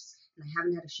house, and I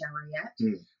haven't had a shower yet,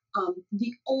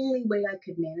 the only way I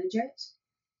could manage it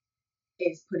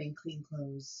is putting clean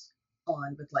clothes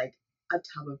on with like a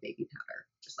tub of baby powder,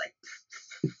 just like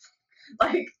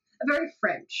very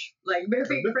French, like very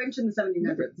French in the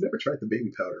 1700s. Never tried the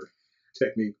baby powder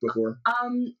technique before.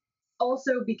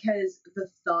 Also because the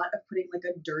thought of putting like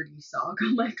a dirty sock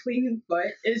on my clean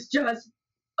foot is just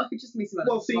it just makes me want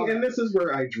to. Well, see, and this is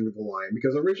where I drew the line,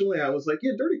 because originally I was like,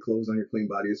 yeah, dirty clothes on your clean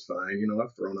body is fine. You know,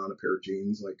 I've thrown on a pair of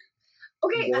jeans like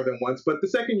more than once, but the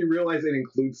second you realize it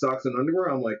includes socks and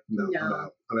underwear, I'm like, no. I'm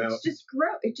out. It's just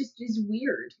gross. It just is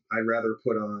weird. I'd rather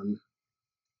put on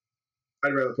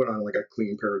like a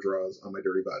clean pair of drawers on my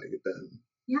dirty body than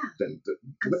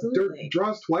absolutely.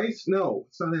 Drawers twice? No,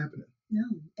 it's not happening. No,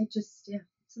 it just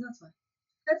So that's why.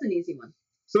 That's an easy one.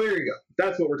 So there you go.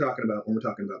 That's what we're talking about when we're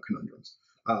talking about conundrums,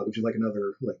 which is like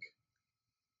another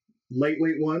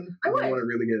lightweight one? I Or would. you want to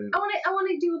really get in? I want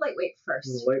to do lightweight first.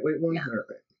 The lightweight one? Yeah. All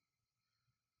right.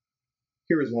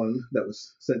 Here is one that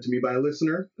was sent to me by a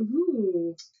listener.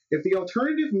 Ooh. If the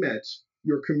alternative meant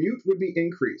your commute would be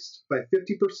increased by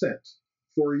 50%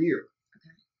 for a year,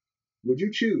 Okay. would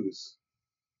you choose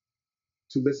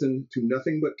to listen to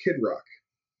nothing but Kid Rock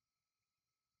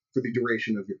for the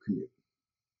duration of your commute?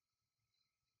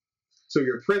 So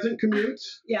your present commute,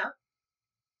 Yeah.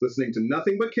 listening to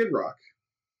nothing but Kid Rock,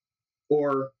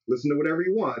 or listen to whatever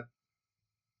you want,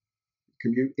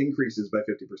 commute increases by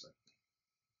 50%.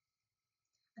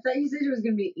 I thought you said it was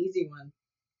going to be an easy one.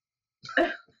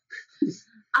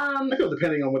 I feel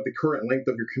depending on what the current length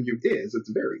of your commute is, it's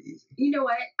very easy. You know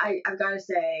what? I've got to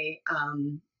say,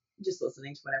 just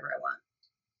listening to whatever I want.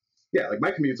 Yeah, like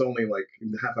my commute's only like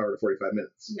a half hour to 45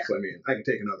 minutes. Yeah. So I mean, I can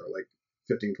take another like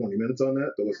 15, 20 minutes on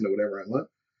that to listen to whatever I want.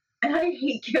 And I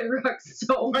hate Kid Rock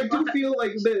so I much. do feel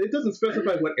like it doesn't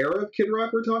specify what era of Kid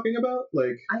Rock we're talking about.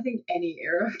 Like, I think any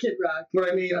era of Kid Rock but I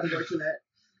is mean, unfortunate.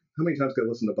 how many times could I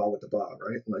listen to Ball with the Bob,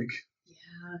 right? Like,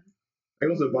 Yeah. I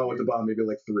listened to Ball with the Bob maybe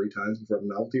like 3 times before the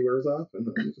novelty wears off, and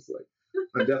I'm just like,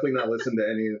 I'm definitely not listening to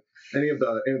any of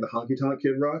the honky tonk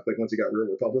Kid Rock. Like once he got real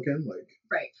Republican, like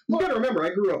Right. you Well, gotta remember, I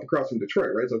grew up across from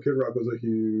Detroit, right? So Kid Rock was a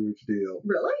huge deal.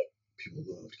 really? People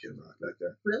loved Kid Rock back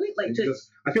there. Really? Like, And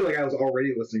just, I feel like I was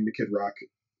already listening to Kid Rock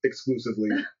exclusively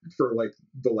for like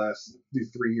the last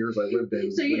 3 years I lived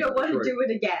in. so you don't want to do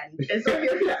it again, is what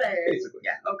you're Yeah, saying. basically.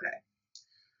 Yeah, okay.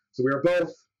 So we are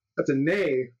both. That's a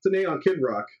nay. It's a nay on Kid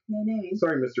Rock. Nay.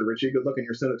 Sorry, Mr. Ritchie. Good luck in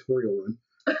your senatorial run.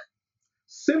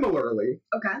 Similarly,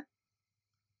 Okay.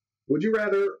 would you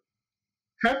rather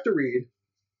have to read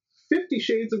 50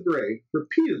 Shades of Grey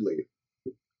repeatedly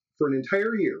for an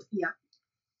entire year? Yeah.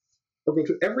 Or go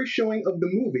to every showing of the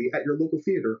movie at your local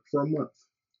theater for a month?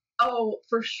 Oh,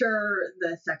 for sure,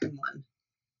 the second one.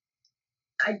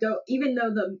 I don't, even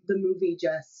though the movie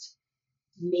just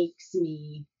makes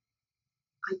me,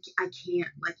 I can't,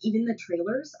 like, even the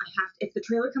trailers, if the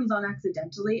trailer comes on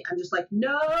accidentally, I'm just like,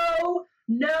 no.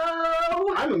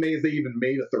 I'm amazed they even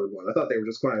made a third one. I thought they were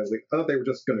just quietly. I thought they were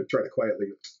just going to try to quietly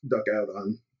duck out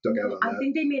on I that.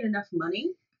 think they made enough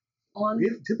money on.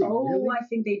 Really? Did they really? I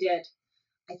think they did.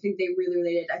 I think they really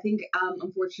did. I think,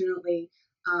 unfortunately,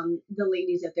 the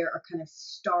ladies out there are kind of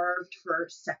starved for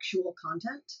sexual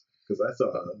content. Because I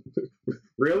saw,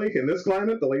 really? In this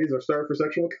climate, the ladies are starved for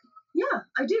sexual content? Yeah,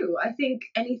 I do. I think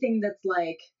anything that's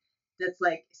like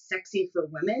sexy for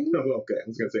women. Oh, okay. I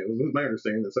was going to say, it was my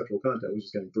understanding that sexual content was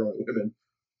just getting thrown at women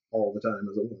all the time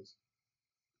as it was.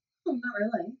 Oh, not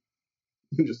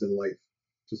really. Just in life.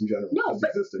 Just in general. No, just but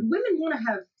existing. women want to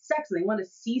have sex and they want to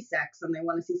see sex and they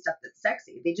want to see stuff that's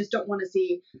sexy. They just don't want to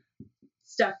see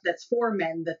stuff that's for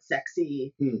men that's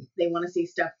sexy. They want to see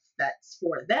stuff that's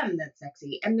for them that's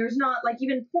sexy. And there's not, like,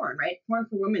 even porn, right? Porn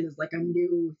for women is like a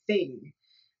new thing.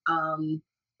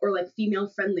 Or like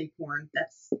female-friendly porn.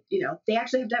 That's, they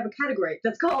actually have to have a category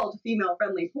that's called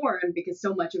female-friendly porn because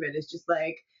so much of it is just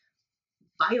like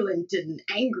violent and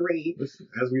angry. Listen,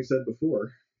 as we've said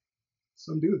before,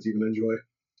 some dudes even enjoy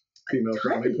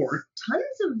female-friendly porn. Tons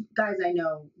of guys I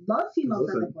know love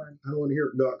female-friendly porn. I don't want to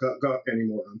hear gawk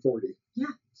anymore. I'm 40. Yeah.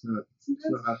 It's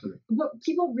not happening. What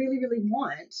people really, really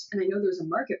want, and I know there's a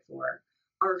market for,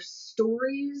 are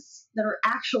stories that are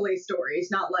actually stories,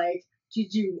 not like,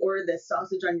 did you order this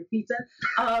sausage on your pizza?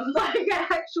 Like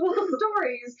actual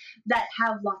stories that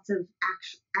have lots of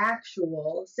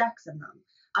actual sex in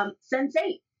them.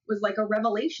 Sense8 was like a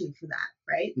revelation for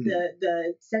that, right? Mm-hmm.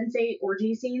 The Sense8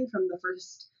 orgy scene from the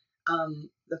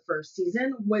first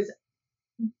season was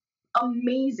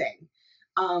amazing.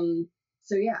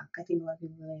 So yeah, I think a lot of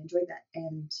people really enjoyed that,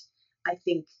 and I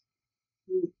think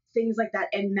things like that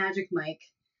and Magic Mike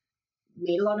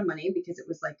made a lot of money because it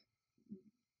was like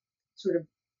sort of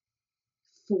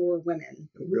for women.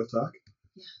 Real talk?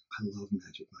 Yeah. I love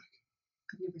Magic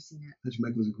Mike. I've never seen it. Magic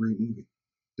Mike was a great movie.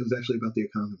 It was actually about the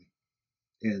economy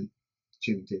and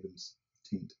Channing Tatum's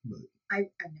taint, but I've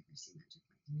never seen Magic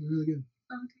Mike. really good.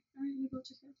 Oh, okay, all right, maybe I'll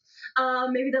check it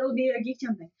out. Maybe that'll be a Geek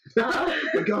Town thing.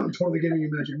 My God, I'm totally giving you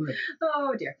Magic Mike.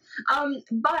 Oh dear.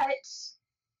 But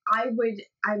I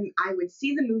would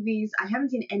see the movies. I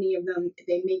haven't seen any of them.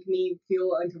 They make me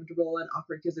feel uncomfortable and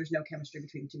awkward because there's no chemistry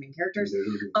between the two main characters.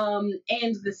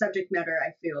 And the subject matter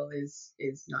I feel is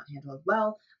not handled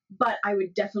well. But I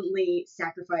would definitely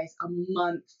sacrifice a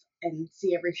month and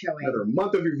see every showing. Another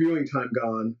month of your viewing time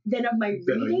gone. Then of my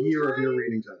Then reading a year time? of your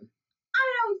reading time. I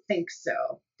don't think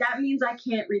so. That means I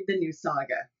can't read the new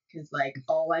saga because like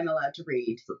all I'm allowed to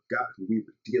read. Forgot who we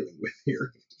were dealing with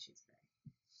here. 50 Shades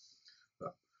of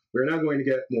Grey. We're now going to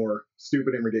get more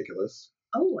stupid and ridiculous.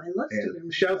 Oh, I love And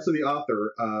stupid shouts to ridiculous. the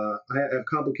author. I have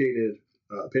complicated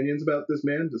opinions about this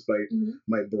man, despite Mhm.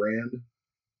 my brand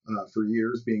for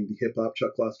years being the hip hop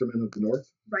Chuck Klosterman of the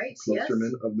North. Right, yes.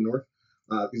 Klosterman of the North.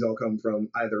 These all come from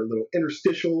either little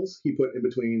interstitials he put in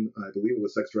between, I believe it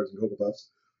was Sex, Drugs, and Cocoa Puffs,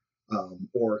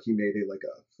 or he made a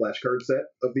flashcard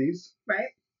set of these Right.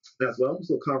 as well. These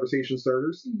little conversation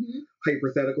starters, Mhm.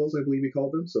 hypotheticals, I believe he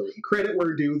called them. So credit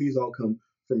where due, these all come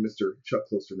from Mr. Chuck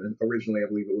Klosterman. Originally, I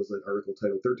believe it was an article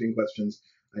titled 13 Questions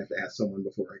I Have to Ask Someone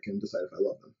Before I Can Decide if I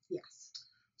Love Them. Yes.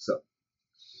 So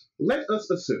let us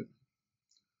assume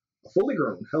a fully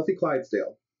grown, healthy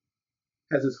Clydesdale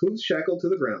has his hooves shackled to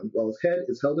the ground while his head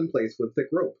is held in place with thick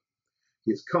rope.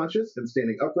 He is conscious and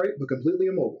standing upright but completely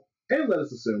immobile. And let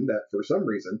us assume that, for some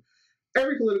reason,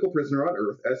 every political prisoner on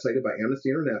Earth, as cited by Amnesty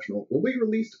International, will be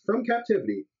released from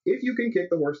captivity if you can kick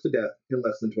the horse to death in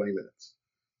less than 20 minutes.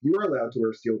 You are allowed to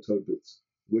wear steel-toed boots.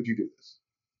 Would you do this?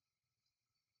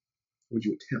 Would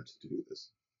you attempt to do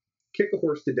this? Kick a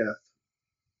horse to death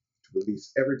to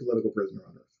release every political prisoner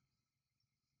on Earth.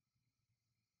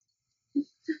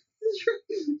 It's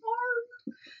really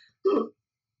hard.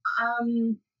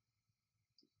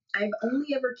 I've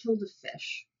only ever killed a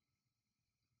fish.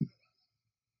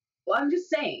 Well, I'm just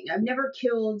saying, I've never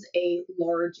killed a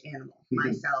large animal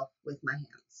myself with my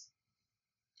hands.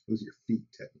 Those are your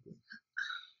feet, technically.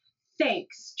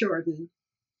 Thanks, Jordan.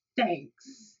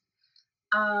 Thanks.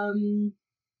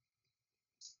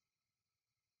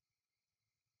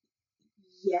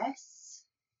 Yes.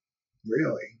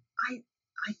 Really?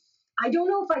 I don't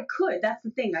know if I could. That's the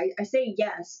thing. I say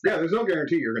yes. But Yeah, there's no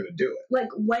guarantee you're going to do it. like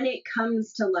when it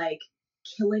comes to like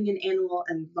killing an animal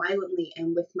and violently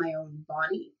and with my own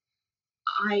body,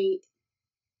 I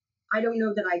don't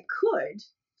know that I could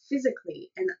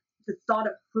physically. And the thought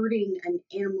of hurting an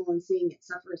animal and seeing it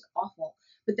suffer is awful.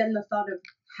 But then the thought of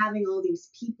having all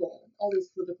these people, all these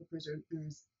political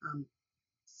prisoners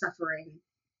suffering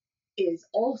is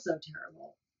also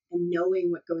terrible. And knowing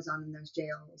what goes on in those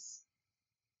jails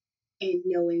and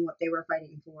knowing what they were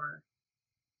fighting for,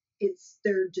 it's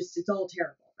all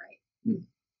terrible, right?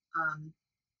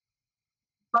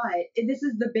 But this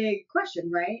is the big question,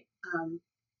 right?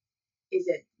 Is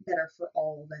it better for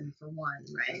all than for one,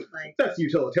 right? Like that's the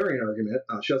utilitarian argument.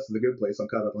 Shouts to the Good Place. I'm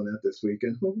caught up on that this week,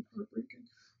 and heartbreaking.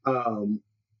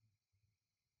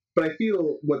 But I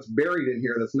feel what's buried in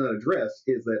here that's not addressed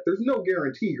is that there's no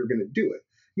guarantee you're going to do it.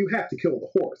 You have to kill the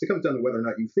horse. It comes down to whether or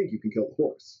not you think you can kill the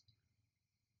horse.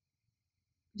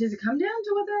 Does it come down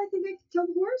to whether I think I can kill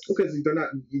the horse? Because they're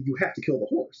not. You have to kill the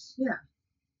horse. Yeah.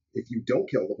 If you don't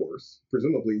kill the horse,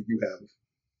 presumably you have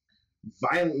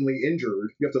violently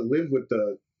injured. You have to live with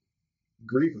the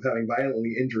grief of having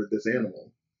violently injured this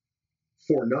animal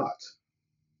for naught.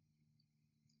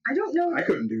 I don't know. I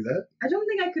couldn't do that. I don't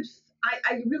think I could.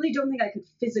 I really don't think I could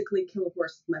physically kill a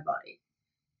horse with my body.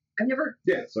 I've never.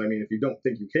 Yeah, so I mean, if you don't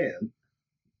think you can,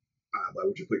 why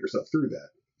would you put yourself through that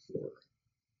for?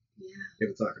 Yeah. If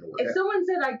it's not going to work. If someone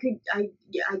said I could,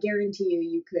 I guarantee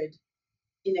you could,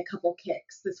 in a couple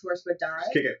kicks, this horse would die.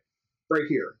 Just kick it right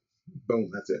here.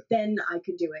 Boom, that's it. Then I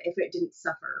could do it if it didn't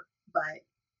suffer. But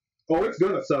oh, it's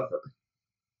gonna suffer.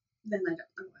 Then I don't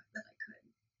know that I could.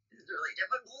 This is really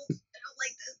difficult.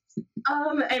 I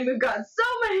don't like this. And we've got so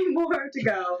many more to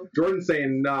go. Jordan's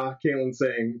saying nah. Caitlin's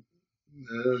saying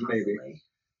maybe.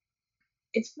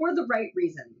 It's for the right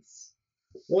reasons.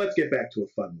 Well, let's get back to a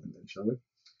fun one then, shall we?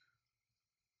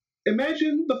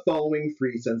 Imagine the following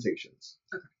three sensations.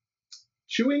 Okay.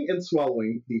 Chewing and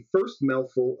swallowing the first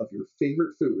mouthful of your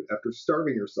favorite food after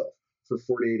starving yourself for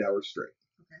 48 hours straight.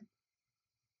 Okay.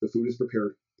 The food is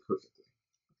prepared perfectly.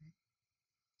 Okay.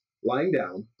 Lying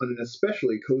down on an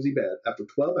especially cozy bed after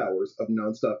 12 hours of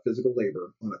nonstop physical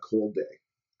labor on a cold day.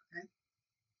 Okay.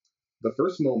 The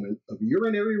first moment of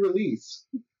urinary release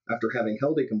after having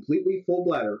held a completely full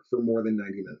bladder for more than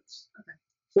 90 minutes. Okay.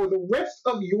 For the rest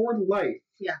of your life,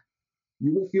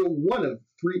 you will feel one of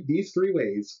these three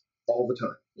ways all the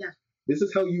time. Yeah. This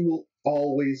is how you will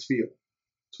always feel,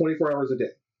 24 hours a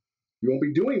day. You won't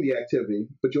be doing the activity,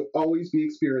 but you'll always be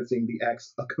experiencing the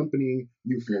acts accompanying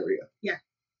euphoria. Yeah.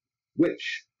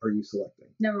 Which are you selecting?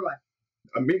 Number one.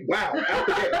 I mean, wow, out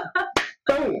the gate.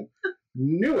 Boom.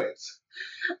 Knew it.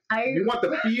 You want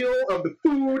the feel of the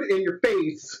food in your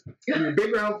face, in your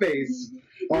big round face,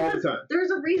 all the time. There's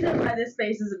a reason why this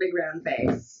face is a big round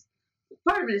face.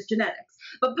 Part of it is genetics,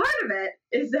 but part of it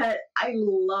is that I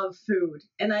love food,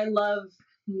 and I love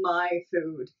my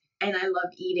food, and I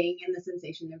love eating and the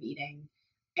sensation of eating.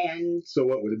 And so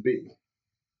what would it be?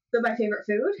 My favorite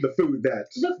food? The food that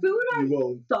you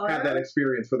will have that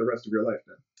experience for the rest of your life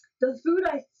now. The food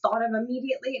I thought of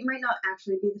immediately, it might not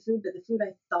actually be the food, but the food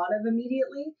I thought of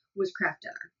immediately was Kraft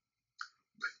Dinner.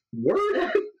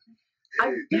 Word?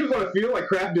 You just want to feel like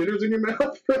Kraft Dinner's in your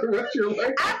mouth for the rest of your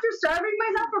life? After starving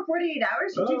myself for 48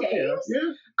 hours for 2 days.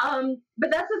 Yeah.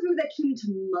 But that's the food that came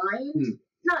to mind.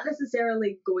 Not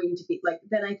necessarily going to be, like,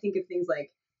 then I think of things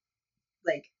like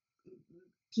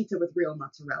pizza with real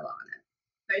mozzarella on it.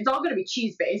 It's all going to be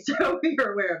cheese-based, so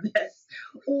you're aware of this.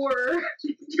 Or...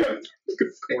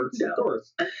 Of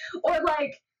course. Or,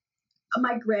 like,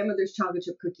 my grandmother's chocolate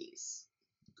chip cookies.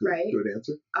 Right? Good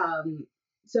answer.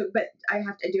 But I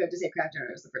do have to say Kraft Dinner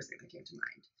was the first thing that came to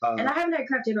mind. And I haven't had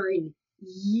Kraft Dinner in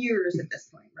years at this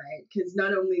point, right? Because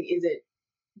not only is it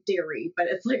dairy, but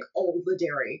it's like all the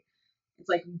dairy. It's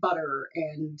like butter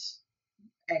and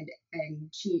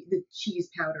cheese, the cheese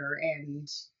powder and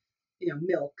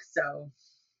milk. So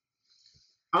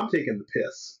I'm taking the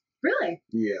piss. Really?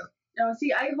 Yeah. No,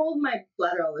 see, I hold my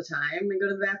bladder all the time and go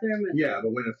to the bathroom. And yeah,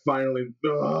 but when it finally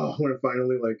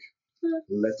like,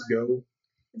 let's go.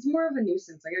 It's more of a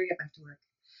nuisance. I gotta get back to work.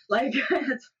 Like,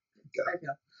 that's how I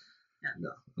feel. Yeah.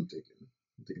 No, I'm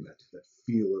taking that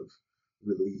feel of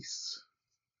release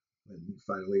when you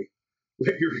finally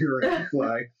let your urine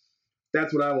fly.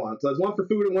 That's what I want. So that's one for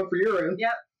food and one for urine.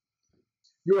 Yep.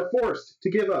 You are forced to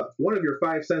give up one of your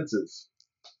 5 senses.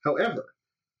 However,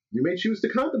 you may choose to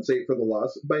compensate for the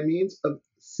loss by means of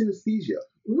synesthesia.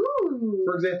 Ooh.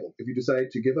 For example, if you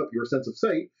decide to give up your sense of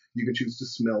sight, you can choose to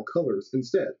smell colors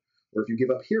instead. Or if you give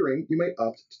up hearing, you may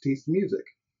opt to taste music.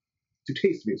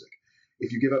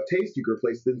 If you give up taste, you can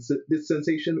replace this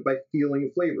sensation by feeling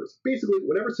flavors. Basically,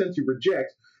 whatever sense you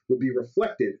reject will be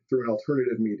reflected through an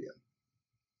alternative medium.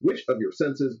 Which of your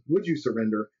senses would you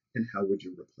surrender, and how would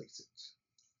you replace it?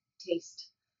 Taste.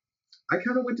 I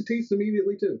kind of went to taste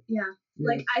immediately, too. Yeah.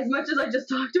 Like, as much as I just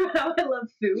talked about how I love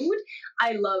food,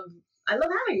 I love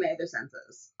having my other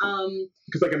senses.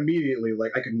 Because, like, immediately,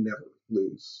 like, I could never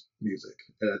lose music.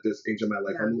 And at this age of my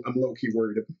life, Yeah. I'm low-key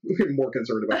worried, more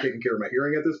concerned about taking care of my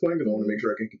hearing at this point, because I want to make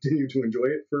sure I can continue to enjoy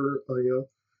it for,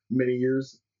 many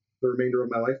years, the remainder of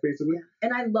my life, basically. Yeah.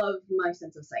 And I love my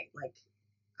sense of sight. Like,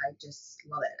 I just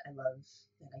love it. I love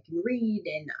that I can read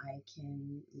and I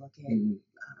can look at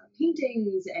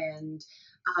paintings and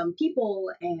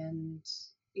people and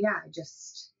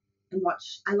and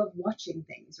watch. I love watching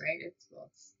things, right? It's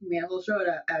made a whole show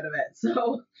out of it.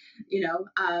 So,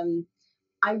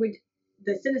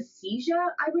 the synesthesia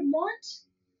I would want,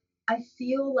 I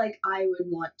feel like I would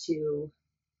want to,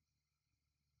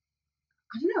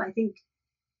 I don't know, I think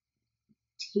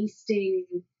tasting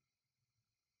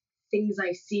things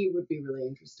I see would be really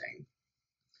interesting.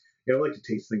 Yeah, I like to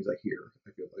taste things I hear,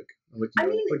 I feel like. I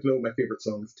like to know what my favorite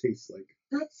songs taste like.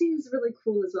 That seems really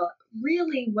cool as well.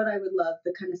 Really, what I would love,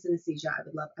 the kind of synesthesia I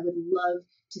would love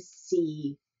to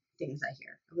see things I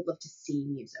hear. I would love to see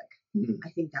music. I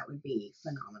think that would be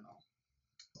phenomenal.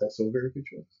 Also a very good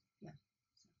choice. Yeah.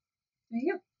 So, there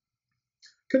you go.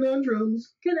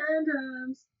 Conundrums.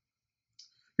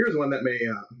 Here's one that may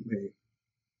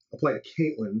apply to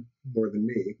Caitlin more than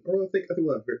me, or I think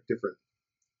we'll have very different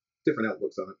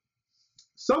outlooks on it.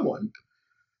 Someone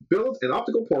builds an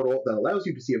optical portal that allows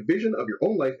you to see a vision of your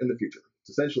own life in the future. It's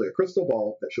essentially a crystal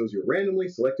ball that shows you a randomly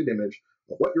selected image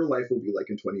of what your life will be like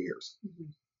in 20 years.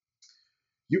 Mm-hmm.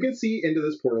 You can see into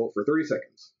this portal for 30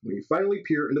 seconds. When you finally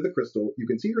peer into the crystal, you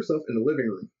can see yourself in a living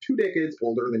room 2 decades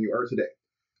older than you are today.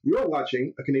 You are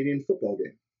watching a Canadian football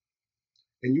game,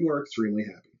 and you are extremely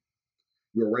happy.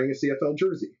 You are wearing a CFL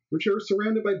jersey, which you are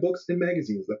surrounded by books and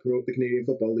magazines that promote the Canadian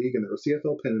Football League, and there are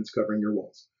CFL pennants covering your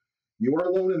walls. You are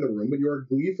alone in the room, but you are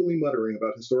gleefully muttering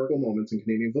about historical moments in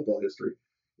Canadian football history.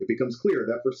 It becomes clear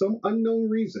that for some unknown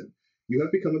reason, you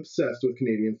have become obsessed with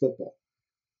Canadian football.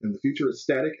 And the future is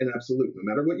static and absolute. No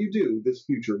matter what you do, this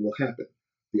future will happen.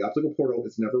 The optical portal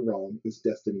is never wrong. This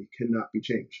destiny cannot be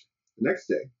changed. The next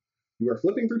day, you are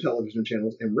flipping through television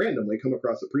channels and randomly come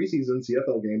across a preseason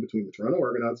CFL game between the Toronto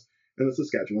Argonauts and the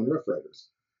Saskatchewan Roughriders.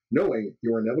 Knowing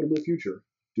your inevitable future,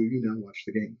 do you now watch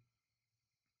the game?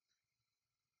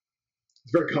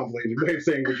 It's a very complicated way of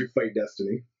saying, would you fight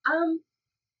destiny?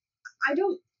 I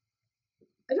don't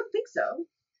think so.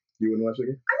 You wouldn't watch the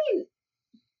game? I mean,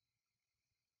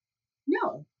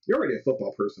 no. You're already a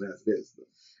football person as it is, though.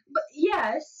 But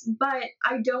yes, but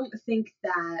I don't think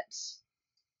that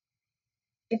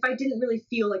if I didn't really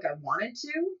feel like I wanted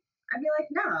to, I'd be like,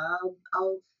 nah,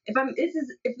 I'll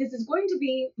if this is going to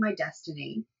be my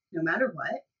destiny, no matter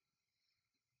what,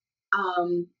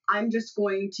 I'm just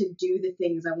going to do the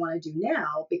things I want to do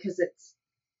now because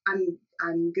I'm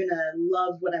gonna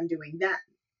love what I'm doing then.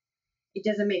 It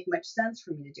doesn't make much sense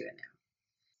for me to do it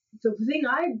now. So the thing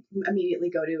I immediately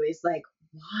go to is like,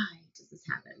 why does this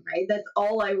happen, right? That's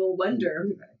all I will wonder,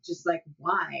 just like,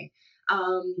 why?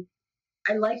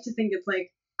 I like to think it's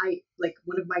like,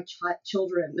 one of my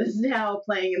children is now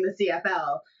playing in the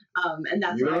CFL, and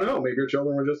that's You why don't know. Maybe your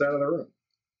children were just out of the room.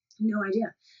 no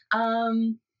idea.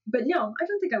 But no, I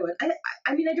don't think I would.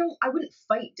 I mean, I wouldn't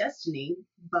fight destiny,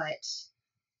 but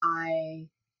I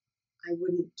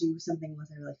wouldn't do something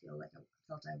unless I really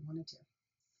felt I wanted to.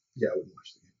 Yeah, I wouldn't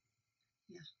watch the game.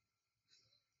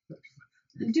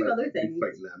 Yeah. Do other things.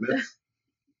 Fighting that mess.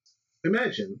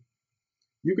 Imagine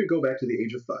you could go back to the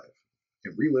age of 5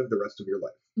 and relive the rest of your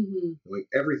life, knowing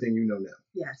everything you know now.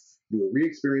 Yes. You will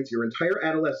re-experience your entire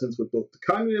adolescence with both the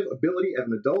cognitive ability of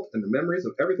an adult and the memories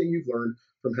of everything you've learned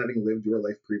from having lived your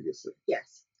life previously.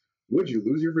 Yes. Would you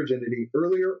lose your virginity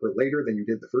earlier or later than you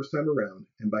did the first time around,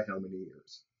 and by how many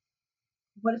years?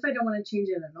 What if I don't want to change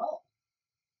it at all?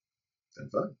 Then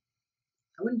fine.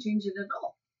 I wouldn't change it at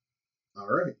all. All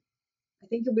right. I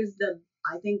think of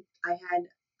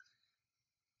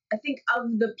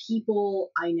the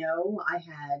people I know,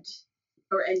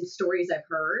 and stories I've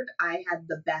heard, I had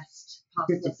the best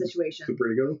possible situation. It's a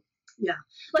pretty good one. Yeah.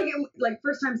 Like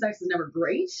first time sex is never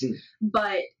great,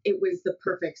 but it was the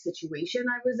perfect situation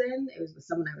I was in. It was with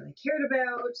someone I really cared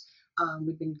about.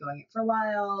 We'd been going it for a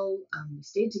while. We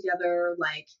stayed together.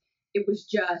 Like, it was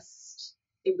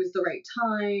the right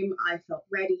time. I felt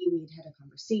ready. We had had a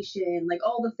conversation. Like,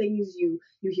 all the things you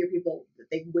hear people that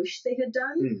they wish they had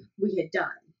done, we had done,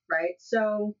 right?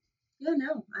 So, yeah,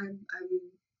 no, I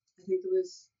think it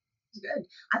was good.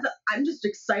 I'm just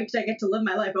excited I get to live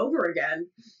my life over again.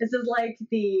 This is like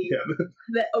the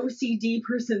OCD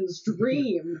person's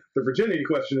dream. The virginity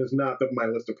question is not my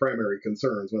list of primary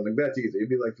concerns. Well, like, that's easy. It'd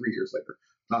be like 3 years later.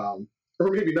 Or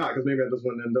maybe not, because maybe I just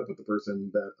wouldn't end up with the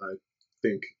person that I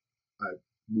think I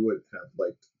would have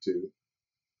liked to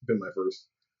been my first.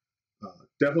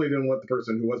 Definitely didn't want the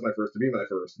person who was my first to be my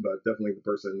first, but definitely the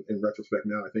person in retrospect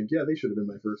now, I think, yeah, they should have been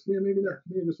my first. Yeah, maybe not.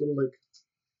 Maybe just would have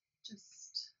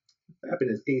just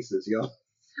happened as aces, y'all.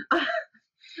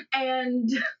 And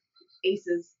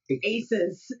aces.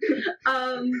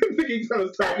 I'm thinking I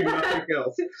was talking about nothing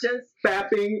else. Just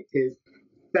fapping is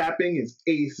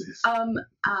aces.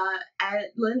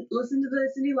 Listen to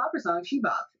the Cyndi Lauper song "She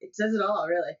Bop." It says it all,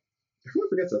 really. Everyone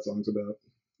forgets that song's about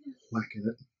whacking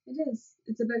it. It is.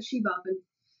 It's about she bopping,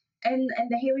 and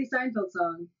the Haley Steinfeld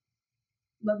song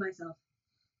 "Love Myself."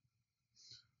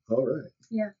 All right.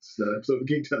 Yeah. It's an episode of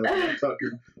Geek Town. We're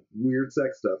talking weird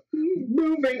sex stuff.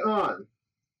 Moving on.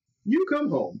 You come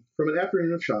home from an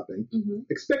afternoon of shopping,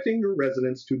 expecting your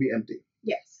residence to be empty.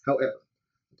 Yes. However,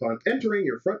 upon entering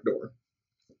your front door,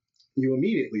 you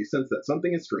immediately sense that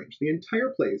something is strange. The entire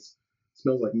place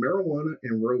smells like marijuana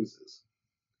and roses.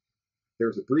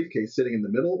 There's a briefcase sitting in the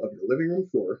middle of your living room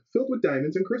floor filled with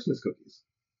diamonds and Christmas cookies.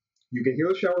 You can hear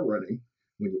the shower running.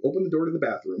 When you open the door to the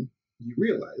bathroom, you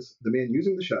realize the man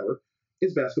using the shower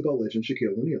is basketball legend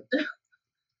Shaquille O'Neal.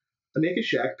 A naked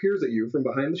Shaq peers at you from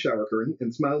behind the shower curtain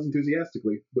and smiles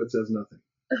enthusiastically, but says nothing.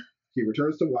 He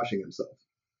returns to washing himself.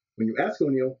 When you ask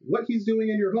O'Neal what he's doing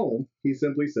in your home, he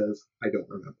simply says, "I don't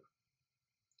remember."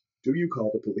 Do you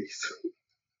call the police?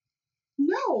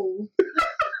 No. I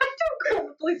don't call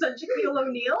the police on Shaquille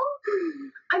O'Neal.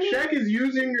 I mean, Shaq is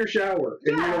using your shower.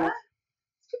 And yeah.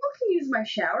 People can use my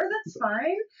shower. That's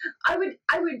fine.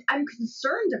 I'm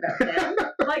concerned about him.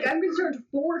 Like, I'm concerned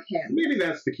for him. Maybe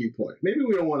that's the key point. Maybe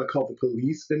we don't want to call the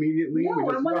police immediately. No,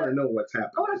 we just want to know what's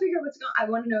happening. I want to figure out what's going on. I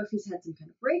want to know if he's had some kind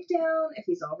of breakdown, if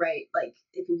he's all right, like,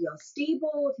 if he feels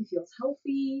stable, if he feels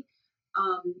healthy.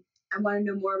 I want to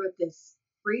know more about this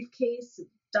briefcase of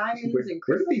diamonds and Christmas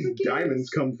where did these cookies. Diamonds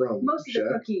come from? Most of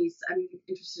the cookies I'm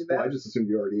interested about. Well, I just assumed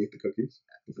you already ate the cookies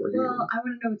before you ate them. I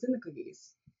want to know what's in the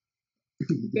cookies.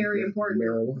 Very important.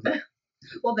 Marijuana.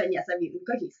 Well, then, yes, I've eaten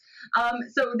cookies.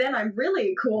 So then I'm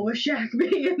really cool with Shaq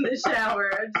being in the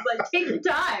shower. Just like, take your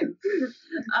time. It's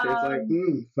like,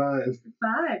 fine.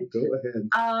 Fine. Go ahead.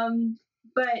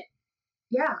 But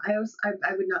yeah, I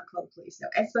would not call the police, no,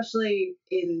 especially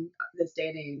in this day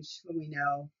and age when we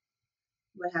know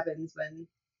what happens when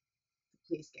the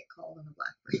police get called on a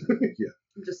black person. Yeah.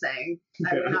 I'm just saying.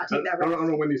 I would not take that risk. I don't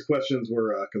know when these questions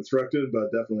were constructed,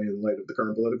 but definitely in light of the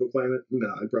current political climate,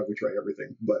 no, I'd probably try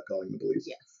everything but calling the police.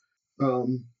 Yes.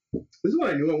 This is what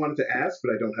I knew I wanted to ask,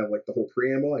 but I don't have like the whole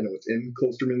preamble. I know it's in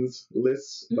Klosterman's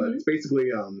lists, but it's basically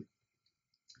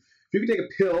if you could take a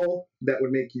pill that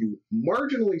would make you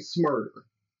marginally smarter,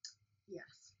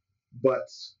 yes,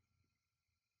 but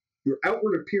your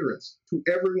outward appearance to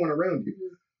everyone around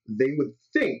you, they would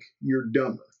think you're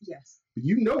dumber. Yes. But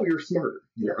you know you're smarter.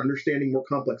 You're understanding more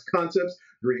complex concepts.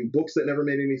 You're reading books that never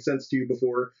made any sense to you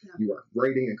before. Yeah. You are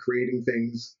writing and creating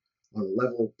things. on a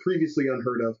level previously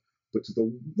unheard of, but to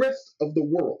the rest of the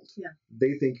world,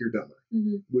 they think you're dumber.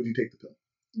 Mm-hmm. Would you take the pill?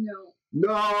 No.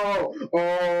 No!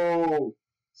 Oh!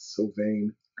 So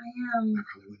vain. I am. I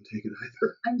probably wouldn't take it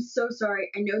either. I'm so sorry.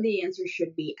 I know the answer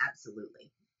should be absolutely.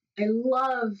 I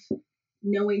love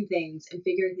knowing things and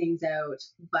figuring things out,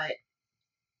 but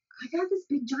I got this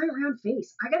big giant round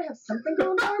face. I gotta have something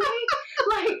going for me.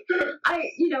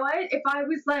 If I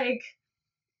was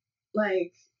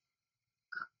like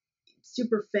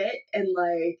super fit and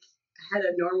like had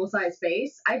a normal size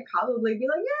face, I'd probably be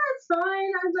like, yeah, it's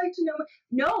fine. I'd like to know.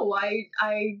 No, I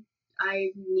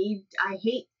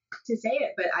hate to say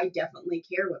it, but I definitely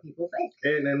care what people think.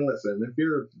 And listen, if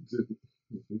you're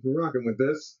rocking with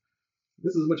this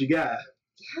is what you got.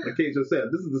 Yeah. Like Kate just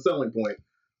said, this is the selling point.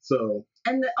 So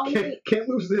and the only can't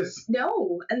lose this.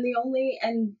 No,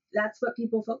 and that's what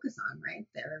people focus on, right?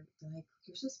 They're like,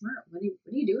 you're so smart. What are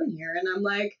you doing here? And I'm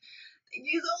like, thank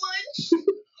you so much.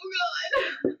 Oh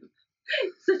God,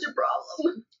 such a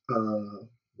problem.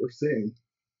 We're seeing.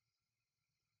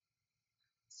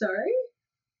 Sorry.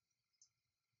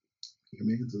 Your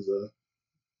man's is a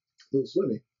little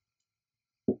swimmy.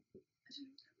 I don't know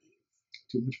what that means.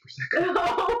 Too much per second.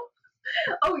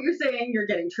 Oh, you're saying you're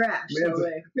getting trashed. Man's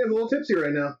a little tipsy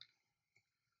right now.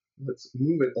 Let's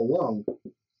move it along.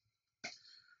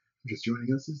 Just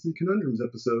joining us is the Conundrums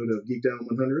episode of Geek Down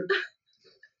 100.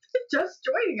 Just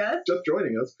joining us? Just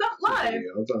joining us. It's not live.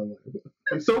 It's on live.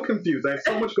 I'm so confused. I have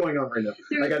so much going on right now.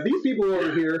 I got these people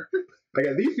over here. I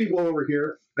got these people over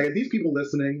here. I got these people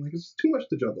listening. Like, it's too much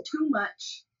to juggle. Too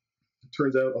much. It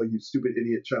turns out all you stupid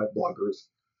idiot child vloggers,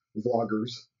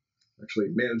 actually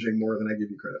managing more than I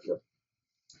give you credit for.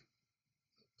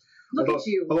 Look at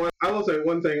you. Although I will say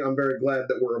one thing I'm very glad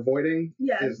that we're avoiding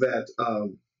is that,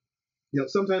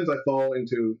 sometimes I fall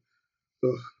into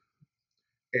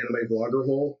anime vlogger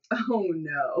hole. Oh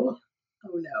no.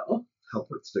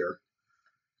 Halpert stare.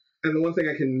 And the one thing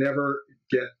I can never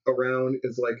get around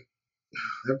is like,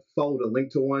 I followed a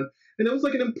link to one, and it was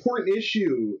like an important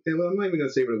issue. And I'm not even going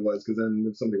to say what it was, because then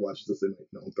if somebody watches this, they might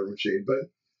know I'm throwing shade. But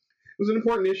it was an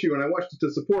important issue, and I watched it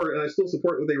to support, and I still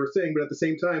support what they were saying. But at the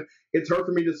same time, it's hard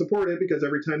for me to support it because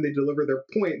every time they deliver their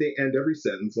point, they end every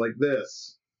sentence like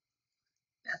this.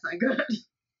 That's not good.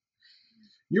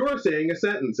 You're saying a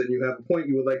sentence, and you have a point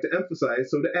you would like to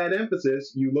emphasize. So to add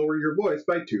emphasis, you lower your voice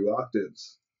by 2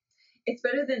 octaves. It's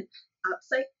better than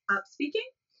upspeaking.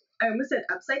 I almost said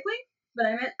upcycling, but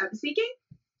I meant upspeaking.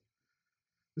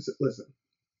 Listen,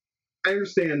 I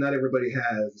understand not everybody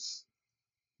has,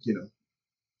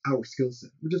 our skill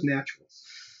set. We're just naturals.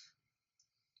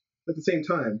 At the same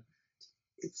time,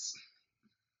 you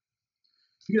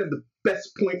could have the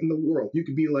best point in the world. You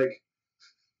could be like,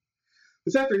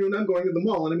 this afternoon I'm going to the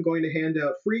mall and I'm going to hand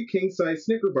out free king-size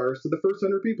Snicker bars to the first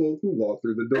 100 people who walk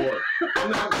through the door. I'm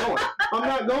not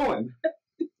going.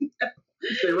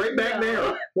 Stay right back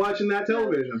there watching that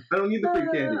television. I don't need the free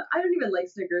candy. I don't even like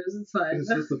Snickers. It's fine. It's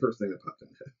just the first thing that popped in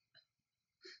my head.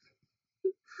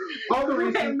 All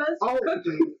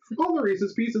the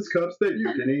Reese's Pieces cups that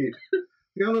you can eat. I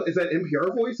don't know, is that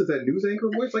NPR voice? Is that news anchor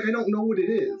voice? Like, I don't know what it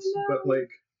is. But, like,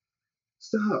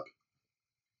 stop.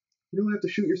 You don't have to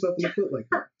shoot yourself in the foot like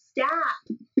that. Stop.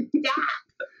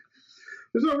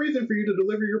 There's no reason for you to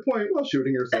deliver your point while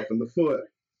shooting yourself in the foot.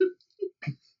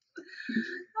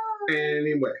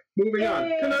 Anyway, moving on.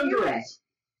 Conundrums.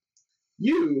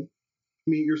 You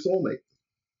meet your soulmate.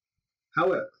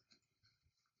 However,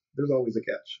 there's always a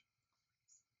catch.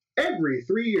 Every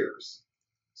 3 years,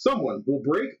 someone will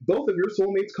break both of your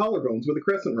soulmate's collarbones with a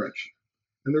crescent wrench.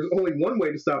 And there's only one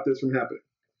way to stop this from happening.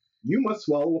 You must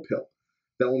swallow a pill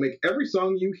that will make every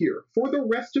song you hear for the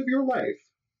rest of your life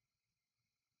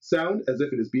sound as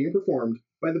if it is being performed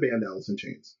by the band Alice in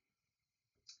Chains.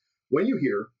 When you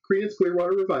hear Creedence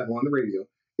Clearwater Revival on the radio,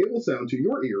 it will sound to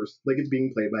your ears like it's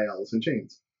being played by Alice in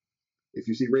Chains. If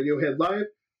you see Radiohead live,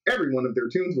 every one of their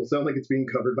tunes will sound like it's being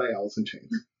covered by Alice in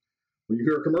Chains. When you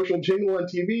hear a commercial jingle on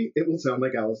TV, it will sound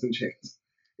like Alice in Chains.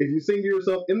 If you sing to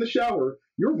yourself in the shower,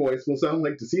 your voice will sound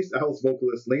like deceased Alice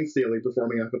vocalist Lane Staley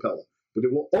performing a cappella, but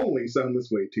it will only sound this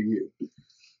way to you.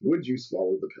 Would you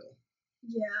swallow the pill?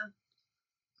 Yeah.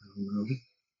 I don't know.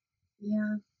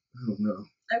 Yeah. I don't know.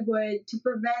 I would, to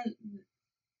prevent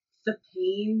the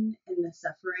pain and the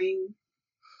suffering.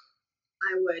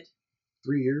 I would.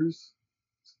 3 years?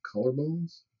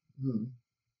 Collarbones?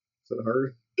 Is that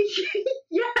hard?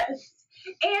 Yes.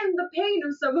 And the pain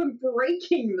of someone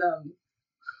breaking them.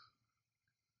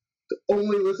 To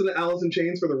only listen to Alice in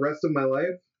Chains for the rest of my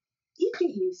life? You get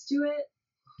used to it.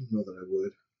 I don't know that I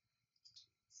would.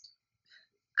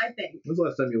 I think. When's the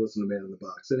last time you listened to Man in the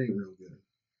Box? It ain't real good.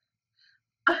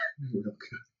 Real good.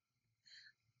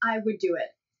 I would do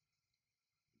it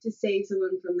to save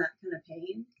someone from that kind of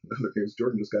pain. Other news,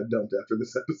 Jordan just got dumped after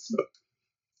this episode.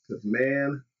 Because,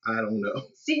 man, I don't know.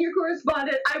 Senior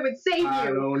correspondent, I would save you. I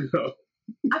don't know.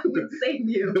 I would save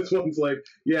you. This one's like,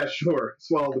 yeah, sure,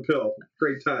 swallow the pill.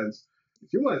 Great times.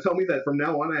 If you want to tell me that from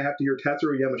now on I have to hear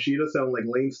Tatsuro Yamashita sound like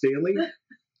Lane Stanley,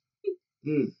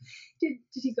 Did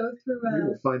he go through we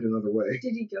will find another way.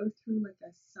 Did he go through like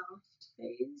a soft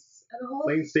phase at all?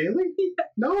 Lane Stanley? Yeah.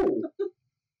 No.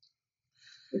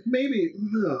 Maybe,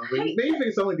 no. Hey, Maybe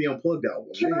it's only the Unplugged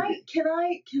album. Can maybe.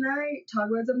 I talk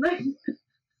about something?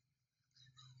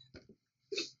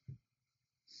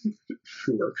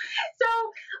 Sure. So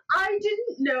I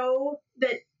didn't know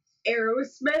that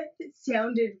Aerosmith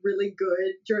sounded really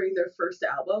good during their first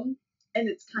album, and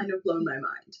it's kind of blown my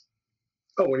mind.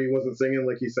 Oh, when he wasn't singing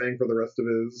like he sang for the rest of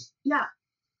his... Yeah.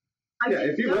 Yeah,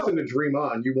 if you listen to Dream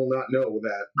On, you will not know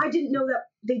that. I didn't know that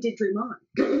they did Dream On.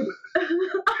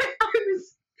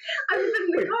 I was in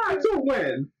the Wait, car until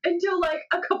when? until like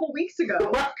a couple weeks ago.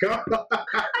 Oh my God.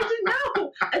 I didn't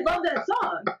know. I love that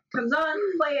song. Comes on,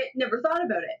 play it, never thought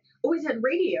about it. Always had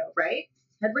radio, right?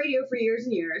 Had radio for years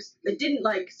and years. That didn't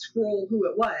like scroll who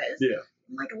it was. Yeah.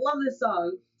 I'm like, I love this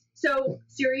song. So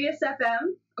Sirius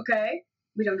FM, okay.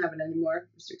 We don't have it anymore.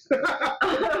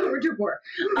 We're too poor.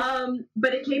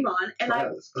 But it came on, and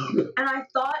I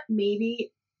thought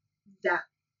maybe that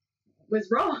was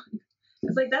wrong. I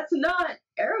was like, that's not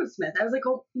Aerosmith. I was like,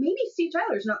 oh, maybe Steve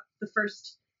Tyler's not the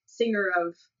first singer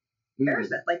of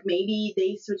Aerosmith. Like, maybe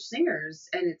they switched singers,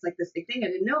 and it's like this big thing I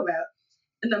didn't know about.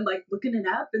 And I'm like looking it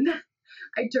up, and then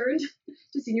I turned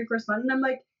to senior correspondent, and I'm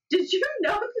like, did you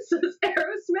know this was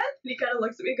Aerosmith? And he kind of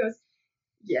looks at me and goes,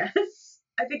 yes.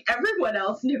 I think everyone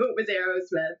else knew it was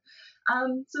Aerosmith.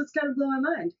 So it's kind of blown my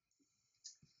mind.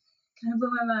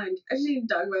 I just need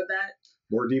to talk about that.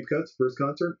 More deep cuts, first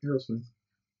concert, Aerosmith.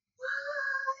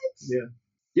 What? Yeah.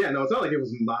 Yeah, no, it's not like it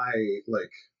was my,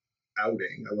 like,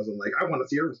 outing. I wasn't like, I want to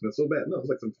see Aerosmith so bad. No, it was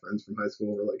like some friends from high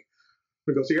school were like,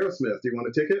 we're going to go see Aerosmith. Do you want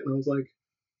a ticket? And I was like,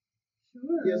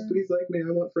 sure. Yes, please like me.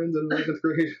 I want friends in 11th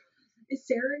grade. Is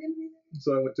Sarah going to be there?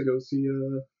 So I went to go see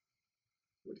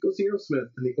Aerosmith,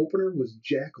 and the opener was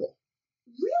Jackal.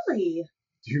 Really?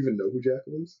 Do you even know who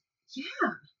Jackal is?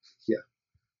 Yeah. Yeah.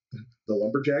 The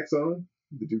Lumberjack song.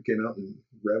 The dude came out and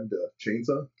revved a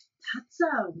chainsaw. That's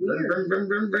weird. Vroom, vroom,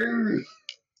 vroom, vroom, vroom.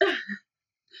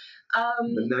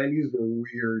 The 90s were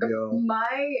weird, yo.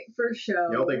 My first show.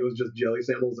 Y'all think it was just jelly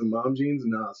sandals and mom jeans?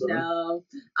 Nah, son. No.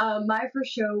 My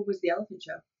first show was the Elephant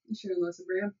Show. Sharon Lewis and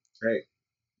Graham. Hey,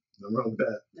 nothing wrong with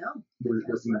that. No. Were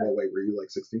you like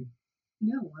 16?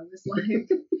 No, I was like,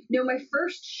 no, my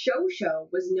first show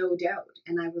was No Doubt,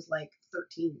 and I was like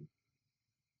 13.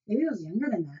 Maybe I was younger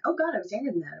than that. Oh God, I was younger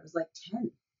than that. I was like 10.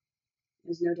 It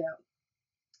was No Doubt.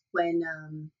 When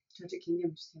Tragic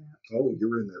Kingdom just came out. Oh, you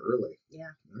were in there early.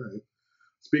 Yeah. All right.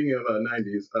 Speaking of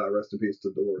 90s, rest in peace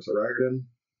to Dolores O'Riordan,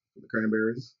 the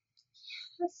Cranberries.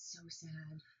 Yeah, that's so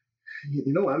sad.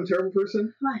 You know I'm a terrible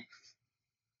person? Why?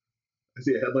 I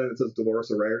see a headline that says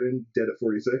Dolores O'Riordan dead at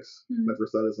 46. Mm-hmm. My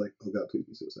first thought is like, oh God, please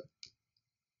be suicide.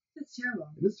 That's terrible.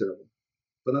 It is terrible.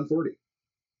 But I'm 40.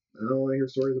 I don't want to hear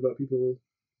stories about people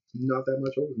not that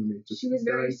much older than me. Just she was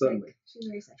very sick. suddenly. She was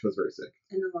very sick. She was very sick.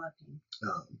 And a lot of pain.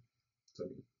 So, I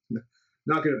mean,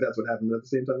 not good if that's what happened. But at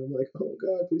the same time, I'm like, oh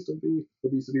God, please don't be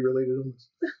obesity-related illness.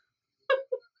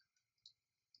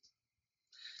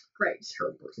 Great.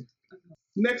 Terrible person. Okay.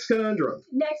 Next conundrum.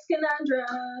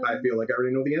 I feel like I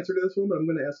already know the answer to this one, but I'm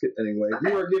going to ask it anyway. Okay.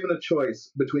 You are given a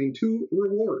choice between two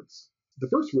rewards. The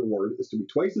first reward is to be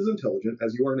twice as intelligent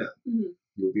as you are now. Mm-hmm.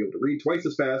 You will be able to read twice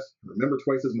as fast, remember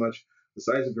twice as much, the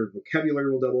size of your vocabulary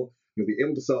will double, you'll be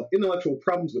able to solve intellectual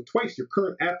problems with twice your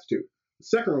current aptitude. The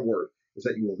second reward is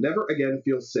that you will never again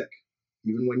feel sick,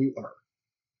 even when you are.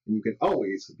 And you can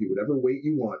always be whatever weight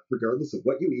you want, regardless of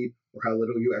what you eat or how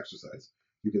little you exercise.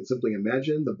 You can simply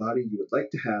imagine the body you would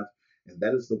like to have, and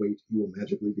that is the weight you will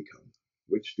magically become.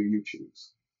 Which do you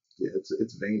choose? Yeah,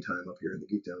 it's vein time up here in the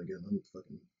Geek Down again. I'm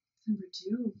fucking... Number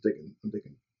 2. I'm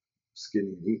thinking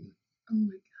skinny and eating. Oh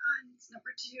my God, it's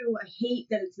number 2. I hate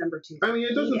that it's number 2. I mean,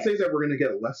 it doesn't say that we're going to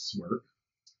get less smart.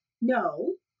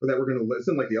 No. Or that we're going to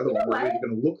listen like the other one, where we're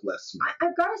going to look less smart.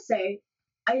 I've got to say,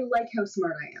 I like how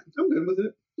smart I am. I'm good with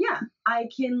it. Yeah, I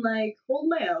can like hold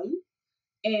my own.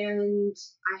 And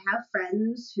I have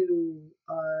friends who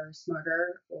are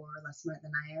smarter or less smart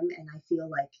than I am, and I feel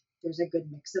like there's a good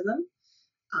mix of them.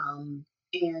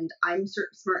 And I'm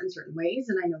smart in certain ways,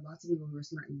 and I know lots of people who are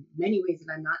smart in many ways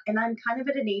that I'm not. And I'm kind of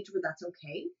at an age where that's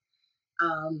okay.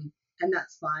 And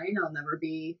that's fine. I'll never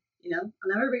be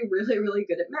really, really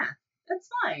good at math. That's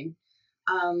fine.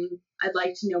 I'd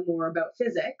like to know more about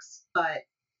physics, but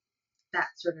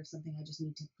that's sort of something I just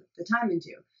need to put the time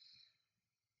into.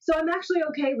 So I'm actually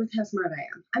okay with how smart I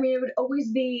am. I mean, it would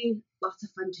always be lots of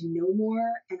fun to know more,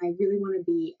 and I really want to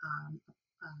be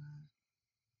a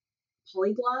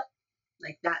polyglot.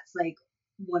 Like that's like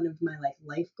one of my like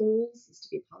life goals is to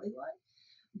be a polyglot.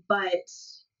 But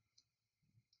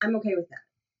I'm okay with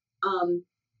that.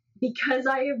 Because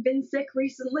I have been sick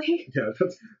recently. Yeah,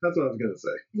 that's what I was gonna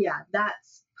say. Yeah,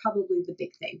 that's probably the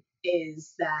big thing,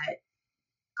 is that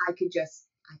I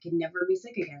could never be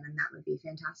sick again, and that would be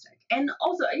fantastic. And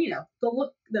also,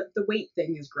 the weight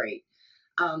thing is great.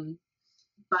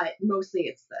 But mostly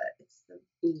it's the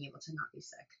being able to not be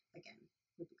sick again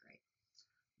would be great.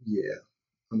 Yeah,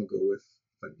 I'm gonna go with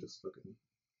if I can just fucking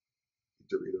eat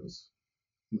Doritos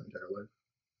my entire life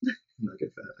and not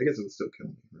get fat. I guess it would still kill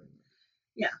me, right?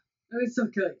 Yeah, it would still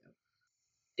kill you.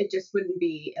 It just wouldn't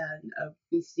be an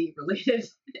obesity related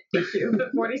issue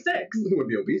at 46. It would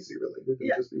be obesity related. It would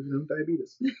Yeah. just be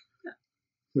diabetes. Yeah.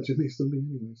 Which it may still be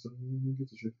anyway, so who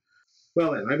gives a shit.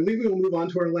 Well, then, I believe we will move on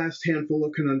to our last handful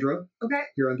of conundra Okay.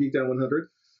 here on Geek Down 100.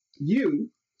 You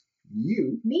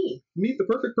Me. meet the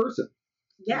perfect person.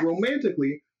 Yes.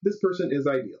 Romantically, this person is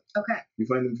ideal. Okay. You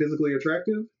find them physically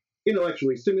attractive,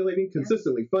 intellectually stimulating,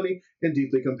 consistently funny, and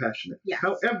deeply compassionate. Yes.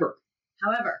 However,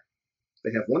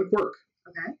 they have one quirk.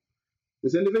 Okay.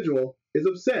 This individual is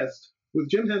obsessed with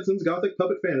Jim Henson's gothic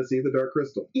puppet fantasy, The Dark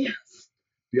Crystal. Yes.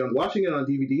 Beyond watching it on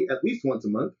DVD at least once a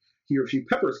month, he or she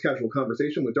peppers casual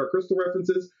conversation with Dark Crystal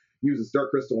references, uses Dark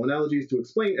Crystal analogies to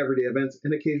explain everyday events,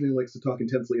 and occasionally likes to talk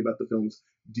intensely about the film's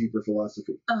deeper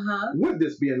philosophy. Uh-huh. Would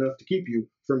this be enough to keep you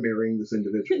from marrying this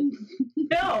individual?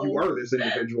 No. You are this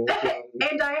individual. So...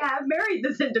 And I have married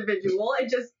this individual. It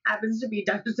just happens to be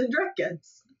Dungeons and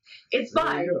Dragons. It's There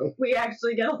fine. you go. We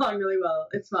actually get along really well.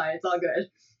 It's fine. It's all good.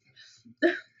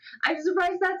 I'm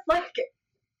surprised that's like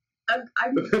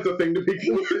That's a thing to be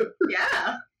considered.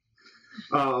 yeah.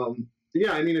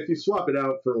 Yeah, I mean, if you swap it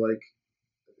out for like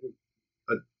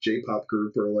a J-pop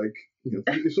group or like,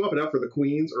 if you swap it out for the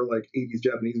Queens or like 80s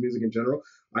Japanese music in general,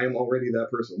 I am already that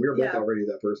person. We are both Yeah. already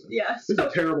that person. Yeah. This is a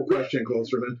terrible question,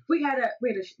 Klosterman. We have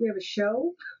a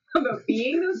show about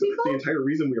being those The people. entire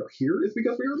reason we are here is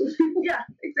because we are those people. Yeah,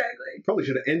 exactly. Probably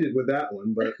should have ended with that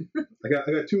one, but I got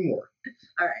two more.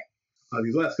 All right.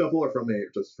 These last couple are from a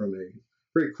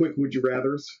very quick would you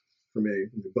rather's from a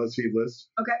BuzzFeed list.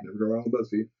 Okay. Never go wrong with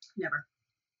BuzzFeed. Never.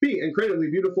 Be incredibly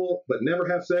beautiful but never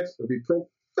have sex, or be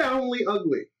profoundly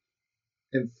ugly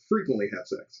and frequently have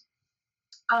sex.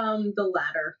 The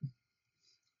latter.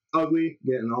 Ugly,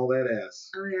 getting all that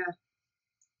ass. Oh yeah.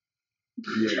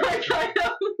 Yeah. I kind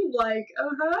of like,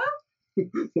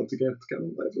 Once again, it's kind of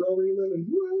life we're already living.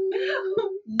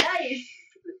 Woo! nice.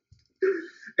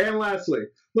 And lastly, a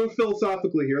little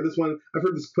philosophically here. This one, I've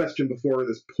heard this question before,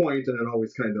 this point, and it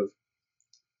always kind of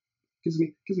gives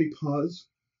me pause.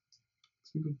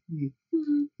 Makes me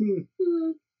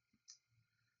go,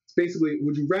 It's basically,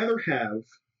 would you rather have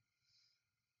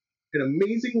an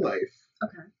amazing life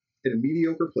Okay. in a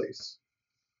mediocre place,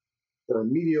 or a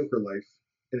mediocre life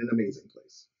in an amazing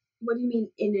place? What do you mean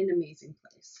in an amazing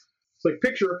place? It's like,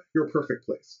 picture your perfect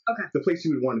place. Okay. The place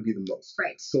you would want to be the most.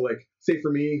 Right. So, like, say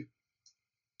for me,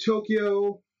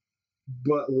 Tokyo,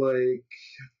 but like,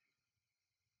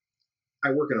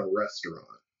 I work in a restaurant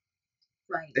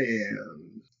Right.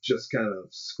 and just kind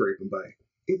of scraping by.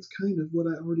 It's kind of what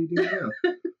I already do now.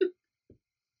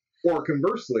 Or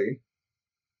conversely,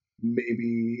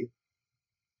 maybe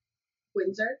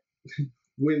Windsor.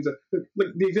 Windsor.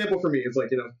 Like, the example for me is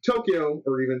like, Tokyo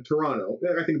or even Toronto.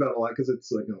 I think about it a lot because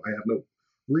it's like, I have no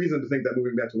reason to think that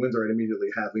moving back to Windsor I'd immediately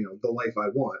have, the life I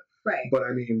want. Right. But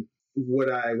I mean, would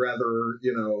I rather,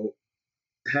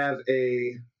 have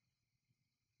a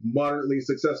moderately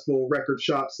successful record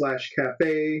shop /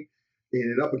 cafe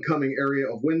in an up and coming area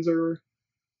of Windsor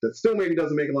that still maybe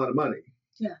doesn't make a lot of money?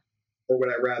 Yeah. Or would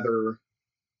I rather,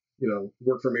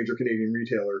 work for a major Canadian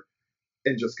retailer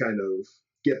and just kind of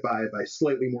get by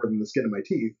slightly more than the skin of my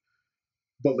teeth,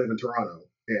 but live in Toronto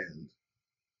and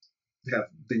have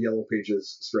the yellow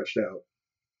pages stretched out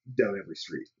down every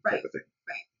street type of thing?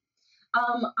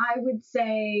 I would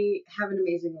say have an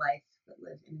amazing life, but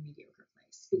live in a mediocre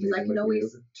place, because I can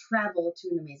always travel to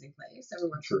an amazing place every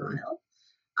once in a while.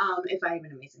 If I have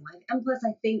an amazing life, and plus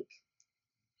I think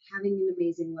having an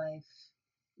amazing life,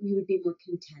 you would be more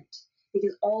content,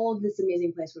 because all this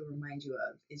amazing place would remind you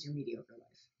of is your mediocre life.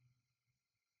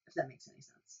 If that makes any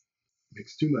sense.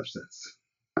 Makes too much sense.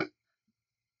 I'm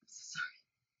so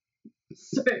sorry.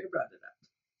 Sorry I brought it up.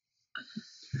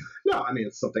 No, I mean,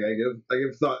 it's something I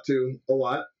give thought to a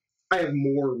lot. I have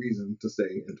more reason to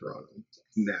stay in Toronto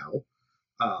now.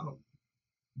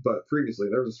 But previously,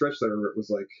 there was a stretch there where it was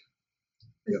like,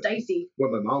 It's dicey.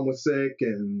 When my mom was sick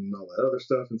and all that other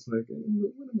stuff, it's like,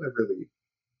 what am I really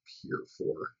here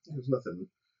for? There's nothing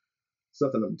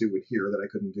I'm doing here that I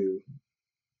couldn't do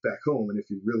back home. And if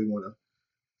you really want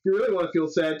to feel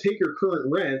sad, take your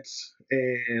current rent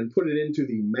and put it into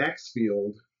the max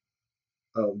field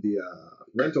of the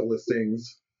rental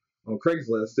listings on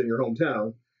Craigslist in your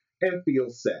hometown and feel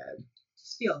sad.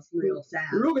 Just feels real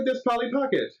sad. Look at this Polly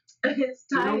Pocket. It's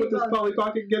You know tiny. what this Polly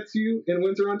Pocket gets you in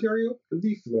Windsor, Ontario?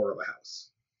 The floor of a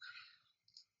house.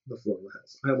 The floor of a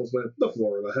house. I almost went, the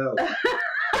floor of a house.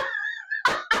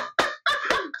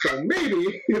 So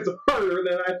maybe it's harder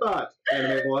than I thought,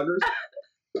 anime bloggers.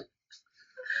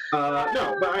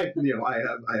 No, but I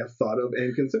have thought of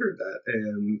and considered that,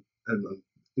 and I'm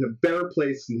in a better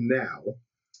place now.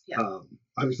 Yeah.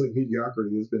 Obviously,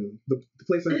 mediocrity has been the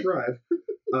place I thrive.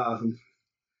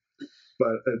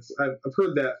 But I've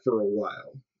heard that for a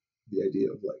while. The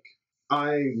idea of like,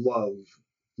 I love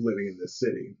living in this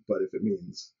city, but if it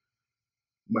means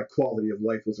my quality of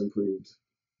life was improved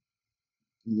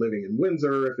living in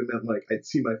Windsor, if it meant like I'd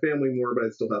see my family more, but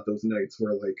I'd still have those nights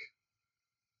where like,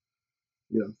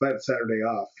 if I had Saturday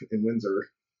off in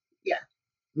Windsor. Yeah.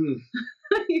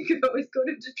 You could always go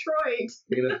to Detroit.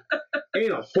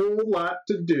 Ain't a whole lot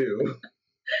to do.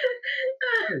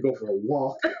 Go for a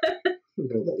walk. Go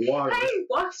to the water. Hey,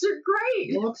 walks are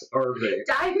great. Walks are great.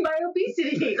 Dying by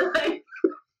obesity.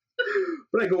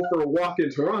 But I go for a walk in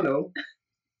Toronto.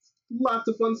 Lots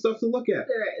of fun stuff to look at.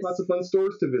 There is. Lots of fun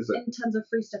stores to visit. And tons of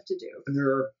free stuff to do. And there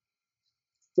are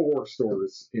 4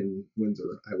 stores in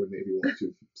Windsor I would maybe want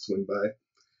to swing by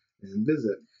and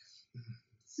visit.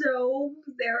 So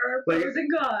there are pros and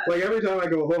cons. Like every time I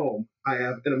go home, I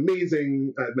have an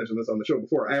amazing, I've mentioned this on the show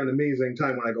before, I have an amazing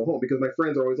time when I go home because my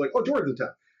friends are always like, oh, Jordan's in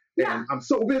town. Yeah. And I'm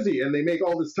so busy and they make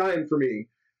all this time for me.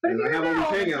 But and I have all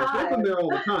these hangouts. If I'm there all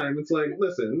the time. time, it's like,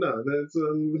 listen, no, that's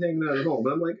hanging out at home.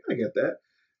 And I'm like, I get that.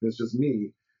 And it's just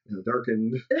me in a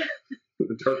darkened,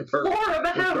 dark Floor of a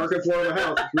house. Darkened floor of a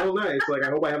house. It's real nice. Like, I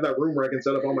hope I have that room where I can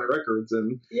set up all my records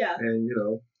and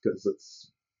because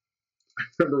it's. I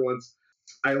remember once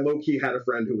I low key had a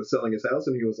friend who was selling his house,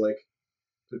 and he was like,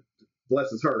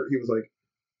 bless his heart, he was like,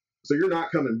 so you're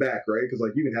not coming back, right? Because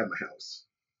like you can have my house.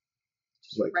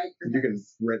 Like you can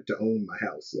rent to own my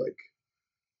house. Like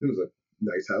it was a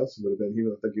nice house. Would have been. He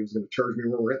would think he was going to charge me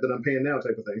more rent than I'm paying now,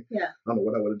 type of thing. Yeah. I don't know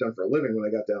what I would have done for a living when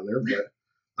I got down there, but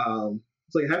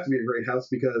it's like it has to be a great house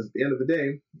because at the end of the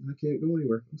day, I can't go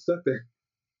anywhere. I'm stuck there.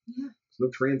 Yeah. There's no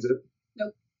transit.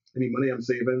 Nope. Any money I'm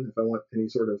saving, if I want any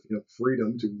sort of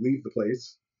freedom to leave the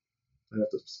place, I have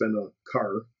to spend on a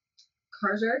car.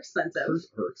 Cars are expensive. Cars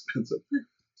are expensive.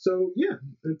 So yeah,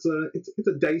 it's a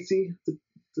dicey,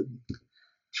 it's a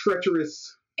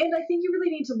treacherous. And I think you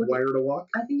really need to look wire to walk.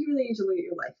 I think you really need to look at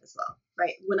your life as well,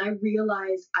 right? When I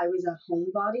realized I was a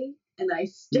homebody and I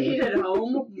stayed at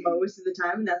home most of the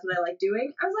time, and that's what I like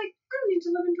doing, I was like, I don't need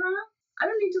to live in Toronto. I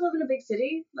don't need to live in a big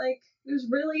city. Like,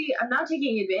 I'm not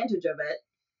taking advantage of it.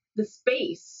 The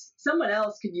space, someone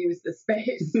else could use the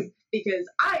space because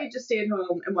I just stay at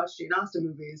home and watch Jane Austen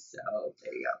movies. So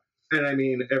there you go. And I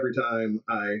mean, every time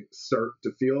I start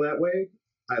to feel that way,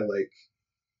 I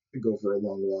go for a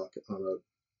long walk on a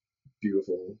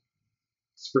beautiful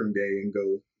spring day and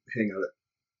go hang out at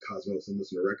Cosmos and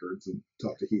listen to records and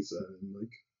talk to Hisa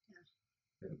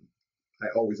and I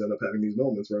always end up having these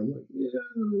moments where I'm like, yeah,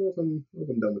 I don't know if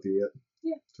I'm done with you yet.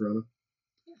 Yeah. Toronto.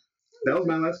 Yeah. That was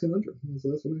my last conundrum. That's the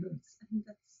last one I had. I think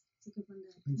that's a good one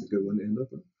to end. It's a good one to end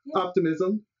up on. Yeah.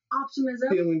 Optimism.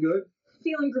 Feeling good.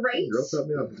 Feeling great. Girl, top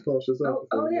me up. Let's polish this up.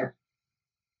 Oh yeah.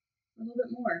 A little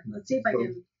bit more. Let's see if I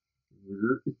can.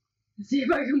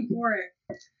 Pour it.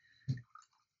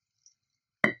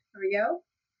 There we go.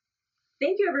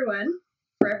 Thank you, everyone,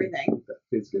 for everything.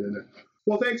 Let's get in there.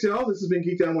 Well, thanks, y'all. This has been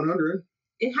Geek Down 100.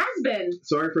 It has been.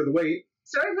 Sorry for the wait.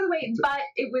 But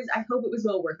it was. I hope it was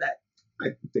well worth it.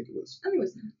 I think it was. I think it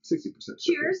was 60%.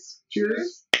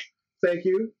 Cheers. Thank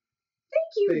you.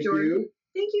 Thank you, Jordan.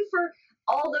 Thank you for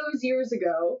all those years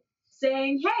ago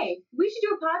saying, hey, we should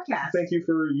do a podcast. Thank you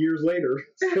for years later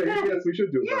saying, yes, we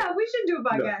should do a podcast. Yeah, we should do a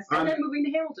podcast. No, and then moving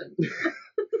to Hamilton.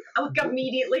 Like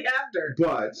immediately after.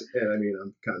 But, and I mean,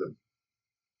 I'm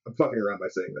fucking around by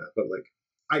saying that, but like,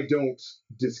 I don't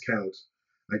discount,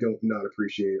 I don't not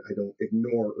appreciate, I don't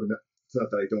ignore, or not, it's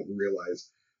not that I don't realize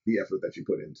the effort that you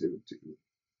put into to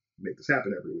make this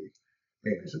happen every week.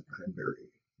 And I'm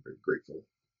very, very grateful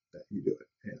that you do it.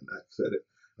 And I've said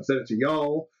it to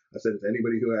y'all. I said it to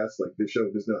anybody who asks, like, this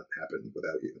show does not happen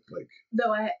without you. Like,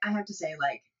 though I have to say,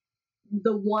 like,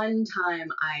 the one time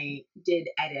I did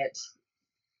edit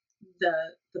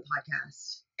the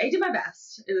podcast. I did my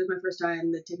best. It was my first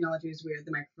time. The technology was weird.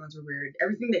 The microphones were weird.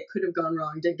 Everything that could have gone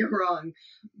wrong did go wrong.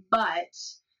 But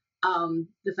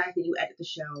the fact that you edit the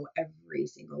show every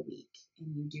single week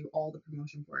and you do all the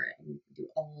promotion for it and you do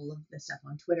all of the stuff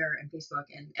on Twitter and Facebook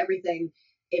and everything,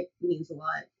 it means a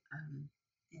lot. And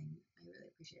I really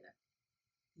appreciate it.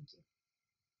 Thank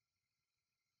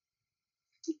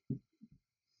you.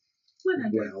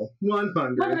 100. Well,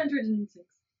 100. 106.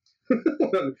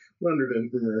 100 and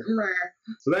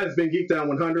so that has been Geek Down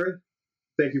 100.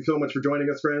 Thank you so much for joining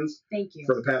us, friends. Thank you.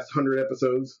 For the past 100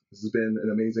 episodes. This has been an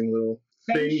amazing little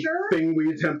thing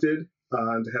we attempted,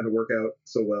 and to have it work out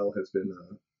so well has been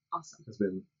awesome. Has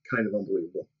been kind of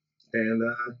unbelievable. And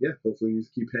yeah, hopefully you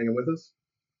keep hanging with us.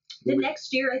 The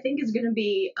next year, I think, is going to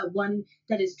be one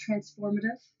that is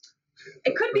transformative.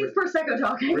 It could be Prosecco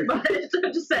talking, but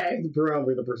I'm just saying.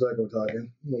 Probably the Prosecco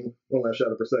talking. One last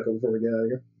shot of Prosecco before we get out of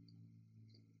here.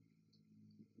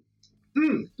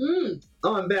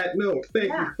 On that note,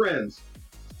 thank you, friends.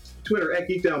 Twitter at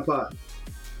GeekDownPod.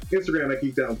 Instagram at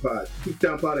GeekDownPod.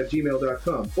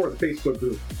 GeekDownPod@gmail.com. Or the Facebook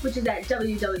group. Which is at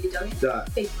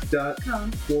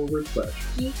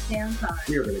www.facebook.com/GeekDownPod.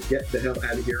 We are going to get the hell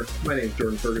out of here. My name is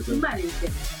Jordan Ferguson. My name is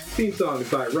David. Theme song is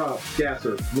by Rob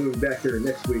Gasser. We'll be back here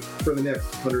next week for the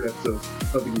next 100 episodes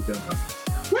of the Geek Down Podcast.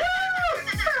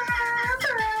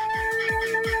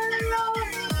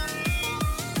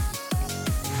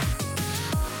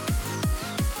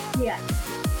 Yeah.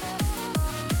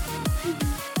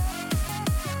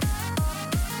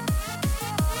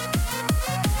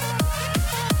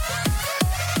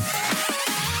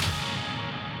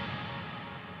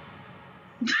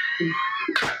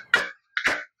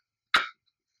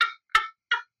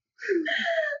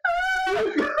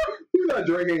 We thought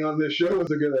drinking on this show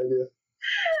was a good idea.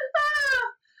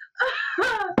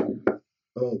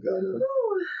 Oh, God.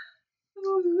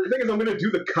 The thing is, I'm going to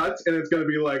do the cuts, and it's going to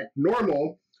be like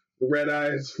normal, red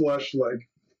eyes, flush, like...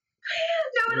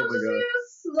 No, it'll just be a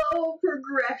slow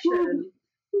progression.